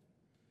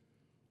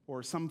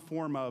 or some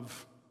form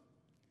of,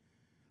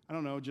 I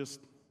don't know,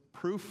 just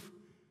proof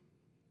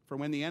for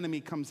when the enemy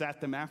comes at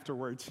them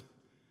afterwards,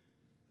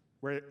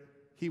 where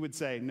he would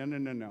say, no, no,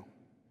 no, no.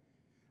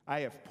 I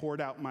have poured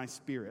out my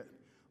spirit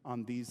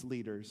on these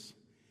leaders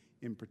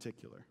in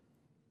particular.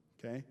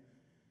 Okay?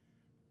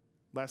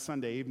 Last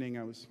Sunday evening,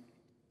 I was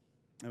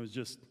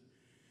just,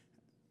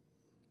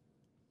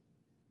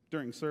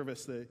 during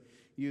service, the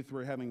youth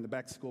were having the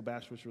back to school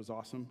bash, which was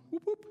awesome.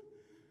 Whoop, whoop.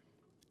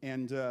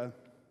 And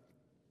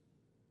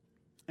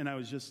I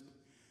was just,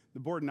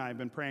 the board and I have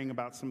been praying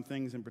about some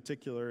things in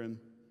particular, and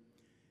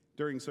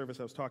during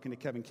service, I was talking to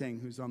Kevin King,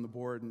 who's on the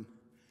board, and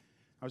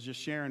I was just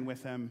sharing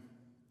with him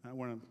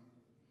One of the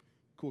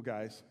cool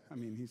guys. I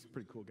mean, he's a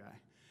pretty cool guy.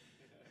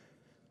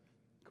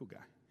 Cool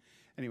guy.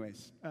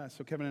 Anyways,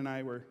 so Kevin and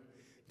I were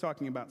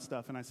talking about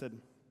stuff, and I said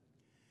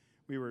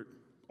we were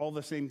all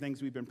the same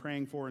things we've been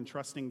praying for and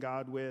trusting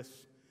God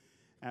with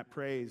at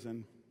Praise.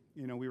 And,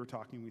 we were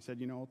talking. We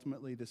said,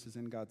 ultimately this is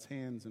in God's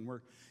hands, and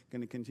we're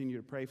going to continue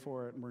to pray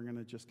for it, and we're going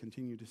to just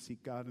continue to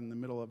seek God in the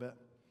middle of it.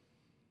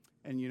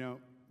 And,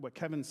 what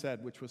Kevin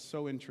said, which was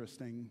so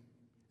interesting,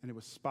 and it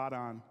was spot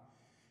on,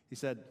 he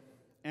said,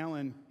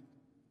 Alan,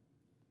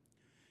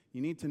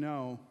 you need to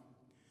know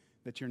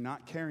that you're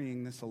not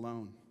carrying this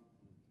alone.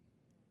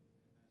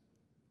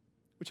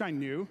 Which I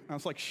knew. I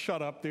was like,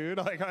 shut up, dude.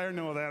 Like, I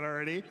know that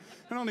already.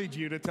 I don't need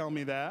you to tell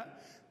me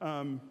that.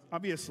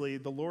 Obviously,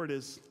 the Lord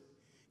is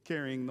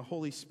carrying. The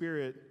Holy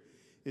Spirit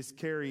is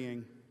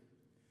carrying.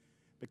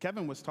 But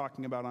Kevin was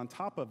talking about, on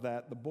top of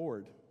that, the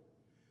board.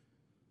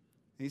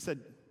 And he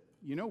said,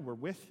 we're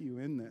with you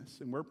in this,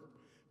 and we're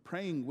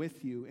praying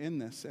with you in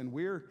this, and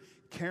we're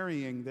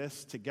carrying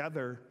this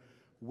together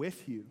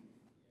with you.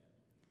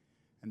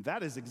 And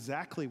that is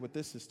exactly what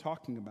this is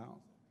talking about.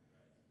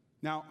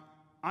 Now,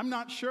 I'm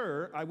not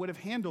sure I would have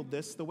handled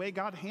this the way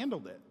God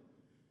handled it.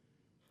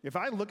 If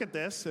I look at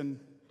this and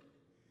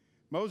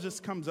Moses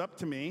comes up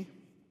to me,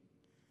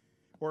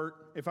 or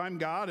if I'm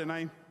God and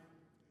I'm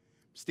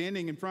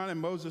standing in front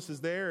and Moses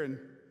is there and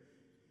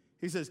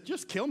he says,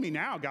 just kill me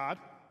now, God.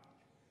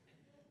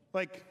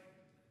 I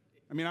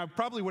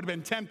probably would have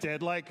been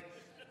tempted,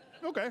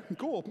 okay,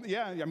 cool.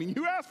 Yeah,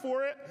 you asked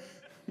for it.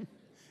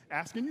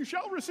 Ask and you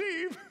shall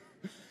receive.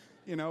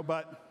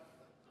 But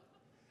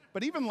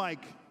even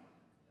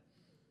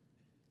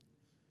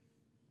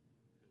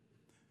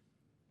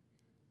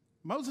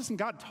Moses and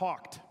God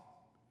talked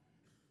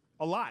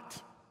a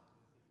lot.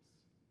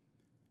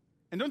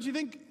 And don't you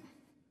think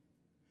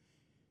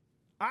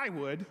I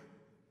would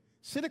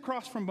sit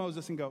across from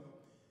Moses and go,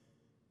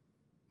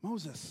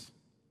 Moses,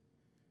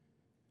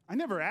 I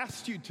never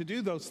asked you to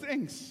do those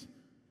things.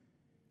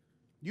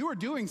 You are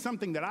doing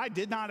something that I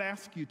did not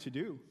ask you to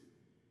do.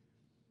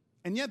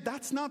 And yet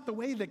that's not the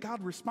way that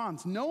God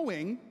responds,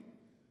 knowing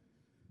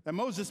that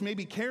Moses may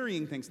be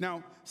carrying things.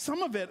 Now,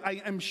 some of it,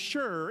 I am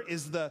sure,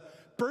 is the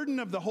burden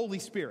of the Holy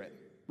Spirit,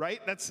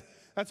 right? That's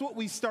what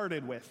we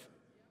started with.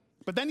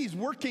 But then he's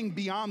working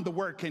beyond the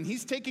work, and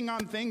he's taking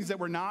on things that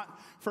were not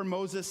for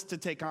Moses to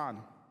take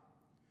on.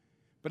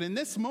 But in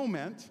this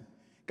moment,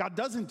 God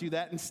doesn't do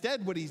that.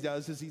 Instead, what he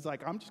does is he's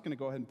like, I'm just going to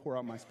go ahead and pour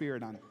out my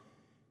Spirit on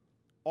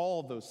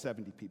all those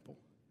 70 people.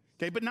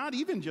 Okay, but not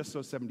even just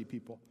those 70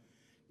 people.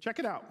 Check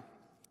it out.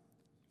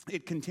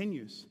 It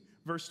continues.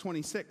 Verse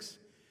 26.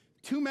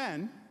 2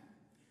 men,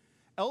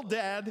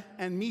 Eldad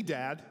and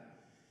Medad,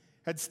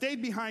 had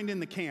stayed behind in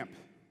the camp.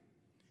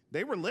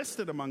 They were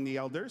listed among the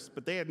elders,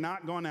 but they had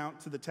not gone out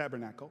to the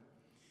tabernacle.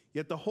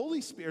 Yet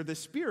the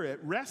Spirit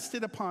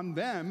rested upon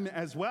them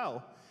as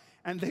well,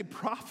 and they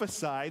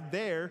prophesied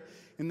there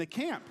in the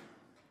camp.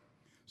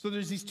 So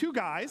there's these 2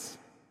 guys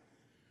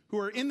who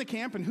are in the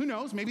camp, and who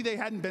knows, maybe they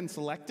hadn't been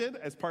selected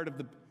as part of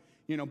the,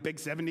 Big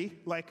 70,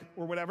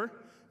 or whatever.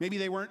 Maybe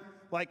they weren't,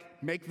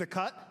 make the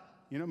cut.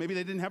 Maybe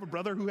they didn't have a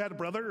brother who had a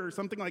brother or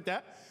something like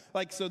that.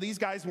 So these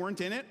guys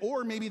weren't in it,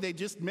 or maybe they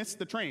just missed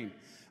the train,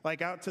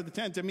 out to the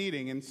tent of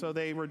meeting, and so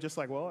they were just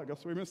well, I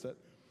guess we missed it.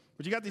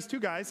 But you got these 2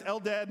 guys,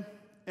 Eldad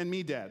and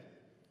Medad.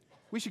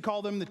 We should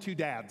call them the 2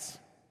 dads.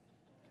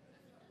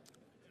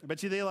 I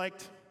bet you they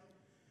liked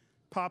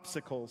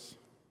popsicles.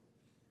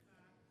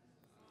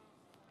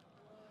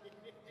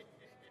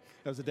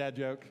 That was a dad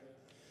joke.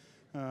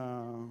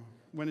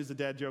 When is a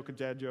dad joke a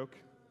dad joke?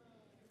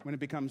 When it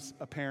becomes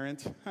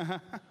apparent.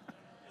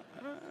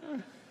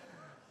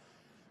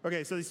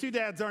 Okay, so these 2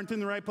 dads aren't in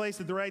the right place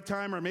at the right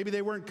time, or maybe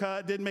they weren't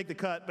cut, didn't make the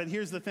cut. But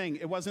here's the thing.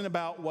 It wasn't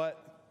about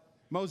what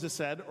Moses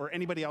said or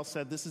anybody else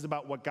said. This is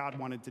about what God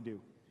wanted to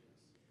do.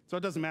 So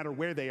it doesn't matter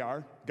where they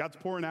are. God's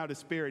pouring out his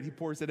Spirit. He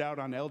pours it out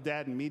on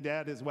Eldad and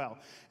Medad as well.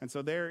 And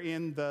so they're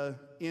in the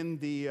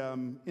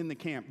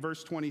camp.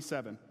 Verse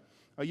 27.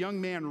 A young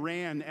man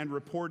ran and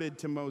reported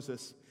to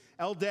Moses,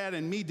 Eldad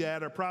and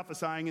Medad are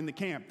prophesying in the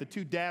camp. The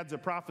 2 dads are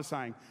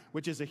prophesying,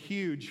 which is a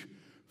huge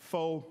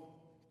faux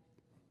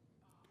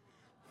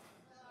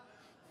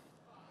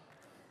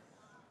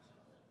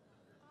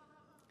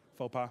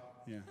pas?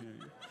 Yeah.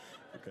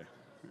 Okay.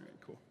 All right,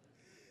 cool.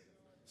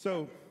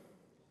 So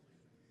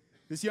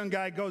this young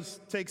guy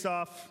takes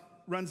off,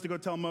 runs to go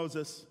tell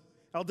Moses,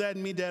 Eldad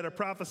and Medad are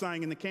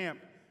prophesying in the camp.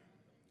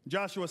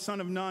 Joshua, son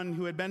of Nun,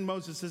 who had been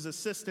Moses'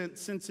 assistant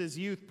since his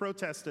youth,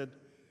 protested,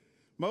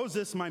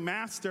 Moses, my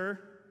master,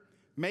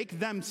 make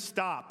them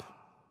stop.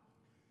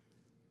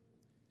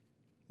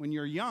 When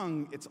you're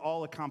young, it's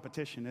all a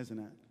competition, isn't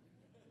it?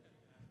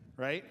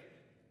 Right?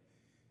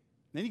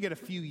 Then you get a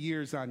few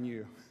years on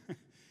you,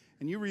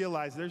 and you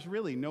realize there's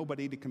really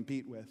nobody to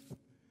compete with.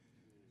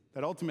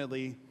 That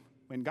ultimately,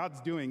 when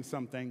God's doing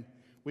something,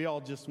 we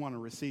all just want to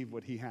receive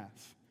what he has.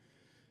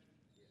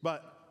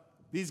 But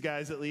these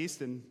guys at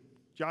least, and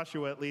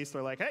Joshua at least,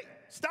 are like, hey,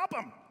 stop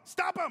them!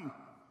 Stop them!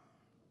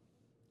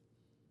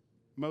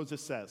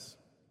 Moses says,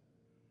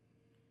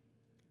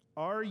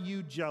 Are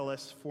you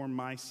jealous for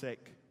my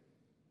sake?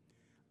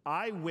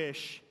 I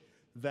wish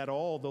that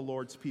all the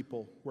Lord's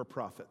people were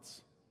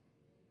prophets,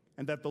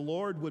 and that the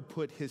Lord would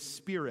put his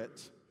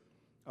Spirit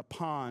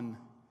upon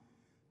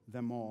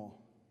them all.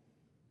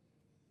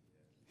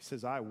 He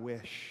says, I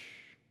wish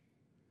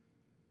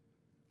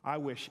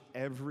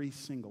every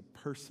single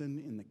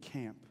person in the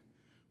camp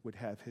would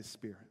have his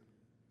Spirit.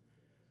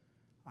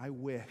 I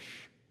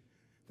wish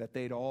that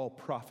they'd all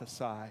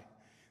prophesy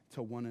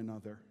to one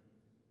another.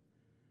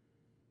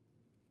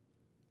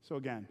 So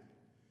again,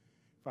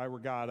 if I were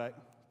God, I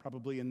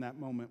probably in that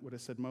moment would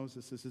have said,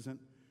 Moses, this isn't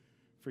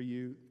for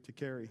you to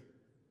carry.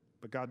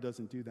 But God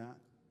doesn't do that.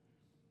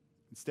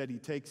 Instead, he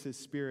takes his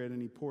Spirit and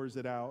he pours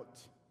it out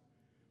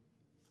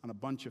on a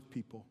bunch of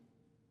people.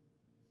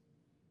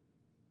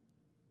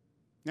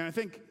 And I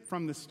think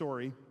from this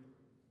story,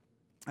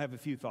 I have a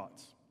few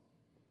thoughts.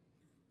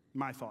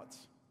 My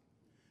thoughts.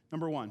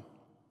 Number one,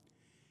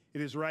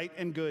 it is right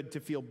and good to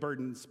feel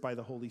burdens by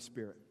the Holy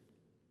Spirit.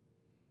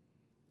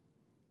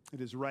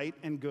 It is right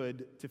and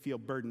good to feel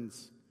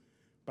burdens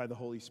by the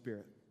Holy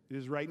Spirit. It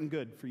is right and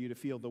good for you to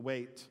feel the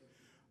weight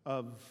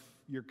of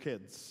your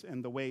kids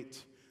and the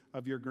weight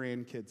of your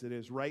grandkids. It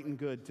is right and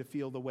good to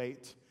feel the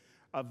weight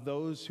of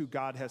those who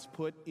God has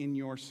put in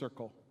your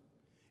circle.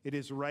 It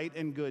is right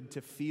and good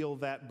to feel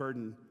that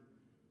burden.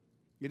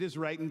 It is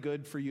right and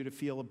good for you to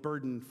feel a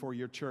burden for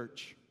your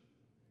church,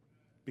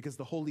 because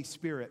the Holy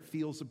Spirit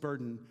feels a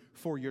burden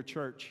for your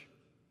church.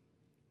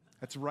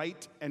 That's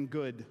right and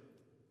good.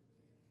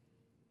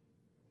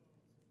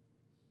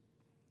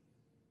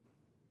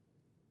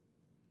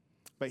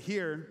 But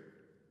here,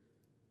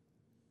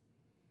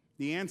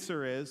 the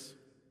answer is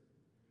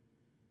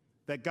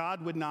that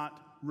God would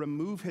not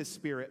remove his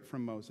Spirit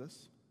from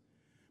Moses,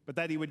 but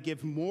that he would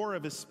give more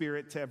of his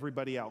Spirit to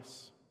everybody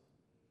else.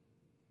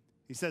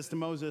 He says to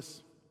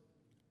Moses,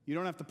 you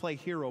don't have to play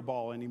hero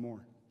ball anymore.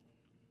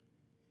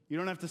 You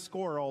don't have to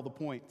score all the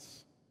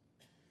points.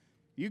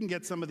 You can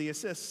get some of the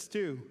assists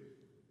too.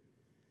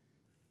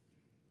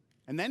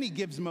 And then he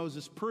gives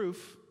Moses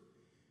proof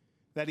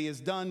that he has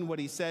done what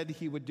he said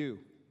he would do.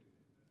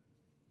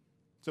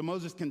 So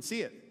Moses can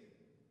see it.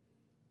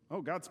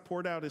 Oh, God's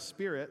poured out his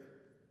Spirit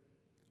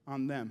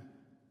on them.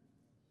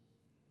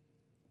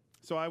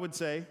 So I would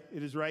say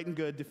it is right and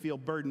good to feel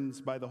burdens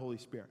by the Holy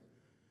Spirit.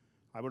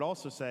 I would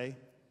also say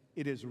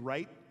it is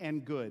right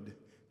and good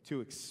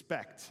to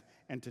expect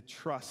and to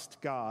trust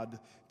God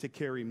to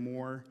carry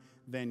more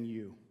than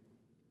you.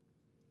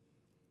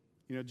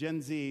 You know,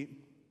 Gen Z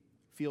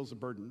feels a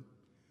burden.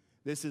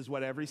 This is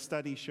what every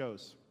study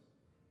shows,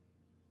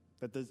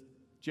 that the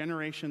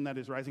generation that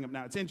is rising up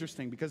now. It's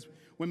interesting because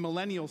when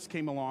millennials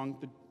came along,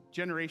 the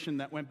generation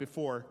that went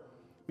before,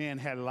 man,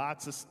 had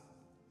lots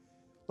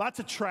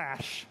of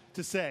trash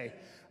to say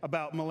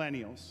about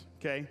millennials,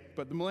 okay?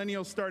 But the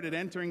millennials started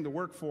entering the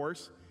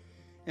workforce,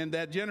 and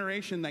that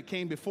generation that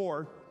came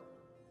before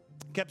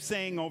kept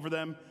saying over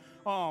them,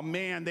 oh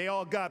man, they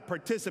all got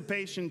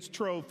participation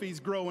trophies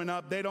growing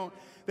up.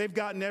 They've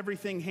gotten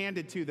everything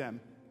handed to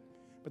them.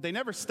 But they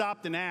never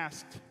stopped and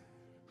asked,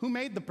 who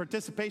made the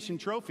participation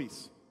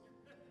trophies?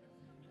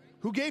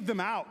 Who gave them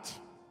out?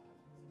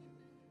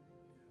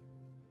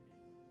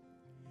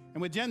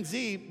 And with Gen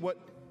Z, what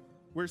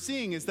we're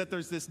seeing is that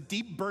there's this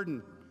deep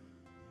burden,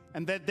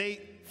 and that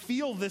they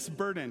feel this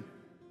burden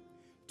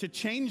to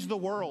change the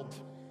world,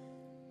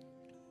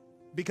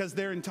 because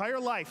their entire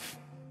life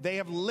they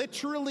have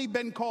literally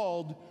been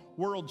called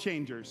world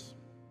changers.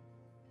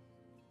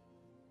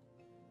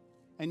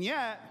 And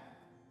yet,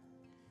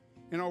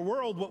 in our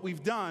world, what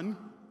we've done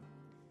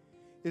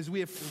is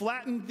we have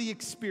flattened the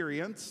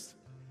experience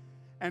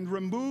and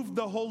removed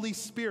the Holy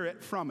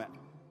Spirit from it.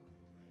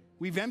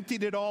 We've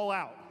emptied it all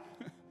out.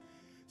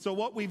 So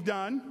what we've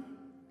done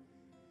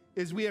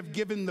is we have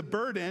given the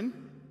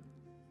burden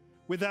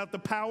without the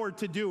power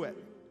to do it.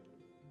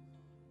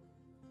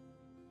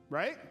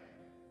 Right?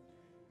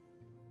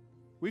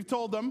 We've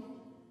told them,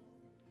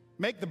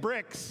 make the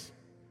bricks,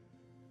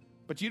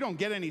 but you don't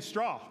get any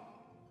straw.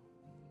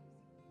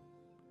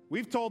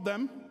 We've told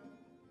them,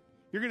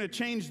 you're going to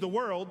change the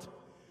world,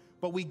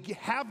 but we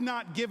have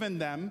not given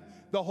them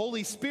the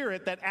Holy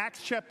Spirit that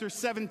Acts chapter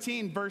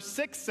 17, verse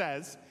 6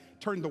 says,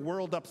 turned the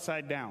world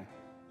upside down.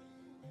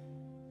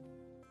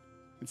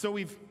 And so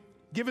we've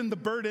given the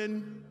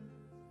burden,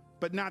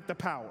 but not the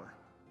power.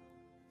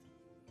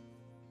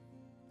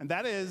 And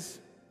that is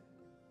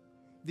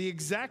the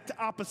exact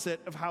opposite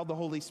of how the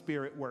Holy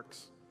Spirit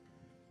works.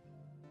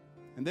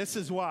 And this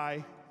is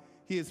why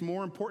he is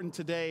more important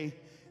today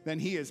than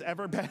he has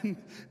ever been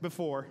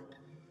before.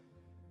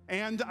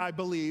 And I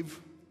believe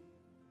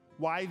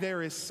why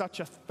there is such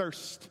a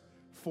thirst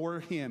for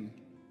him.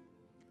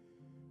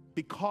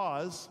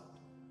 Because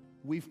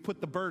we've put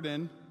the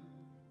burden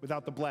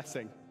without the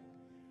blessing.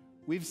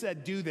 We've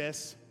said do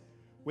this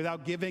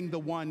without giving the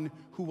one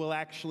who will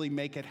actually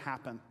make it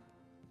happen.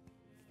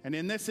 And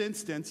in this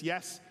instance,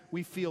 yes,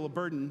 we feel a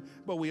burden,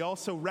 but we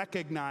also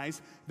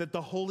recognize that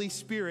the Holy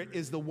Spirit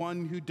is the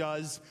one who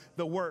does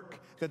the work,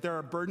 that there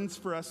are burdens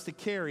for us to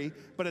carry,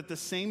 but at the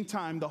same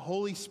time, the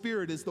Holy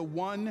Spirit is the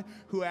one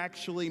who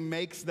actually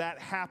makes that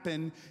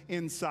happen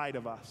inside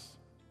of us.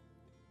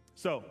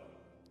 So,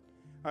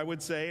 I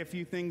would say a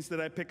few things that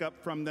I pick up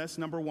from this.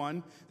 Number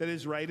one, that it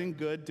is right and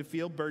good to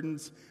feel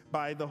burdens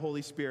by the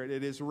Holy Spirit.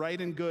 It is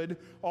right and good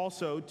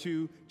also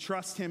to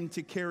trust Him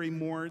to carry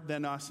more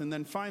than us. And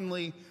then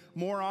finally,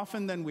 more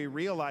often than we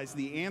realize,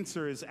 the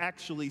answer is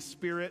actually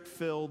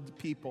Spirit-filled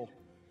people.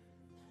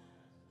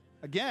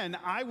 Again,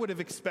 I would have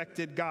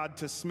expected God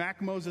to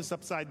smack Moses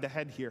upside the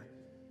head here,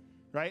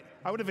 right?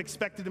 I would have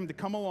expected him to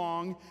come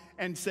along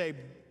and say,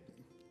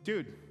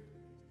 dude,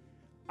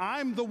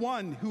 I'm the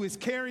one who is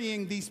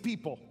carrying these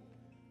people.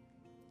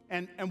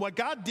 And what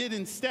God did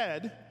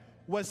instead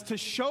was to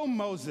show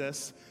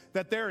Moses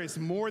that there is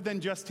more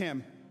than just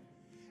him,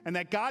 and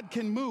that God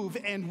can move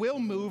and will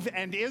move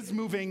and is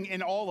moving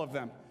in all of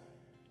them.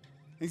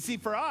 And see,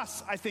 for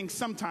us, I think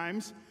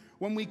sometimes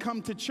when we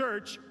come to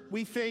church,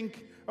 we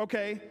think,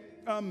 okay,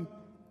 I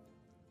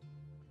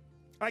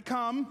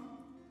come,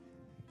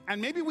 and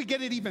maybe we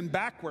get it even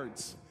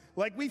backwards.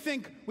 Like we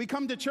think we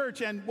come to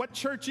church, and what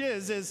church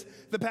is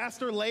the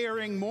pastor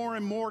layering more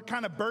and more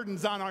kind of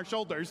burdens on our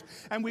shoulders,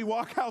 and we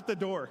walk out the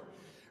door,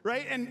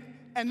 right?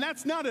 And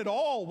that's not at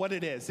all what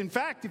it is. In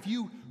fact, if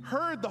you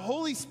heard the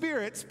Holy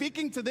Spirit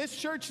speaking to this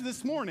church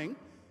this morning,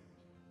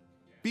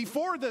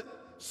 before the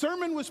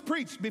sermon was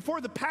preached, before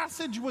the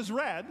passage was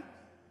read,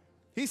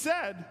 He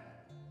said,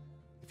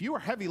 if you are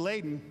heavy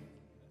laden,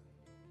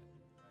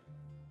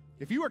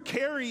 if you are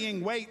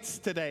carrying weights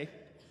today,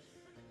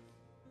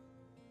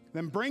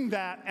 then bring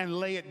that and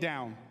lay it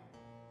down.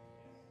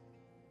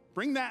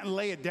 Bring that and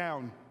lay it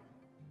down.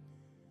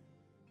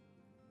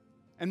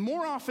 And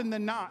more often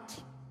than not,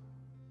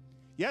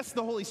 yes,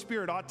 the Holy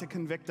Spirit ought to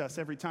convict us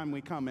every time we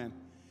come in.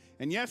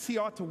 And yes, He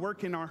ought to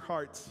work in our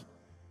hearts.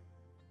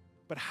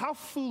 But how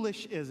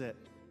foolish is it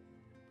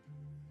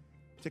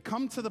to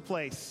come to the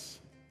place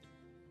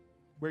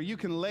where you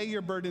can lay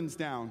your burdens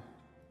down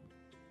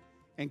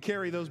and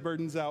carry those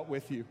burdens out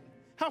with you?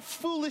 How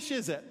foolish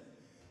is it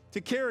to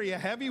carry a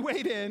heavy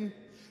weight in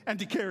and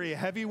to carry a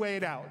heavy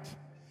weight out?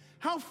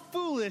 How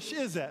foolish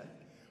is it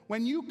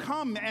when you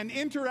come and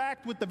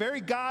interact with the very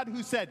God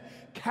who said,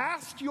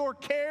 cast your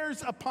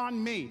cares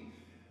upon me,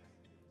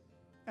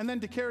 and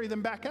then to carry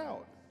them back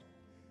out?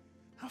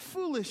 How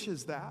foolish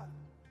is that?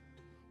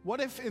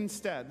 What if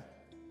instead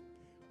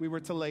we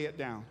were to lay it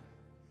down?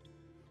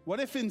 What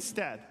if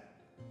instead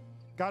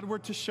God were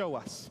to show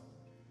us,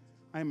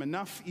 I am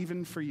enough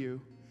even for you.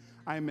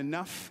 I am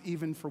enough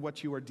even for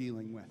what you are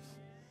dealing with.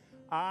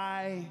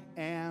 I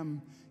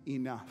am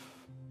enough.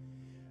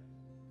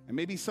 And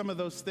maybe some of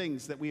those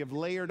things that we have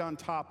layered on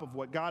top of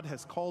what God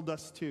has called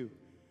us to,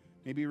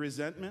 maybe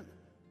resentment,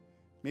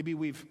 maybe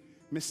we've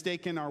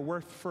mistaken our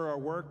worth for our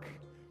work,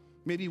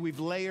 maybe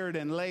we've layered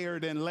and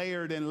layered and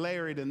layered and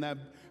layered, and that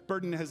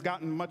burden has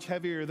gotten much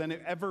heavier than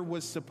it ever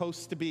was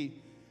supposed to be.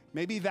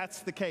 Maybe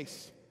that's the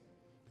case.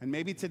 And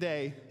maybe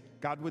today,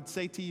 God would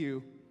say to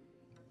you,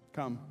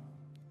 come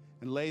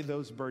and lay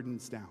those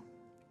burdens down.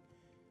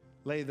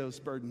 Lay those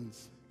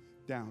burdens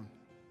down.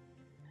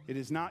 It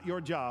is not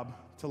your job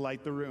to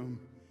light the room.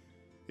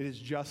 It is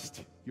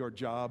just your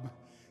job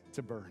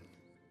to burn.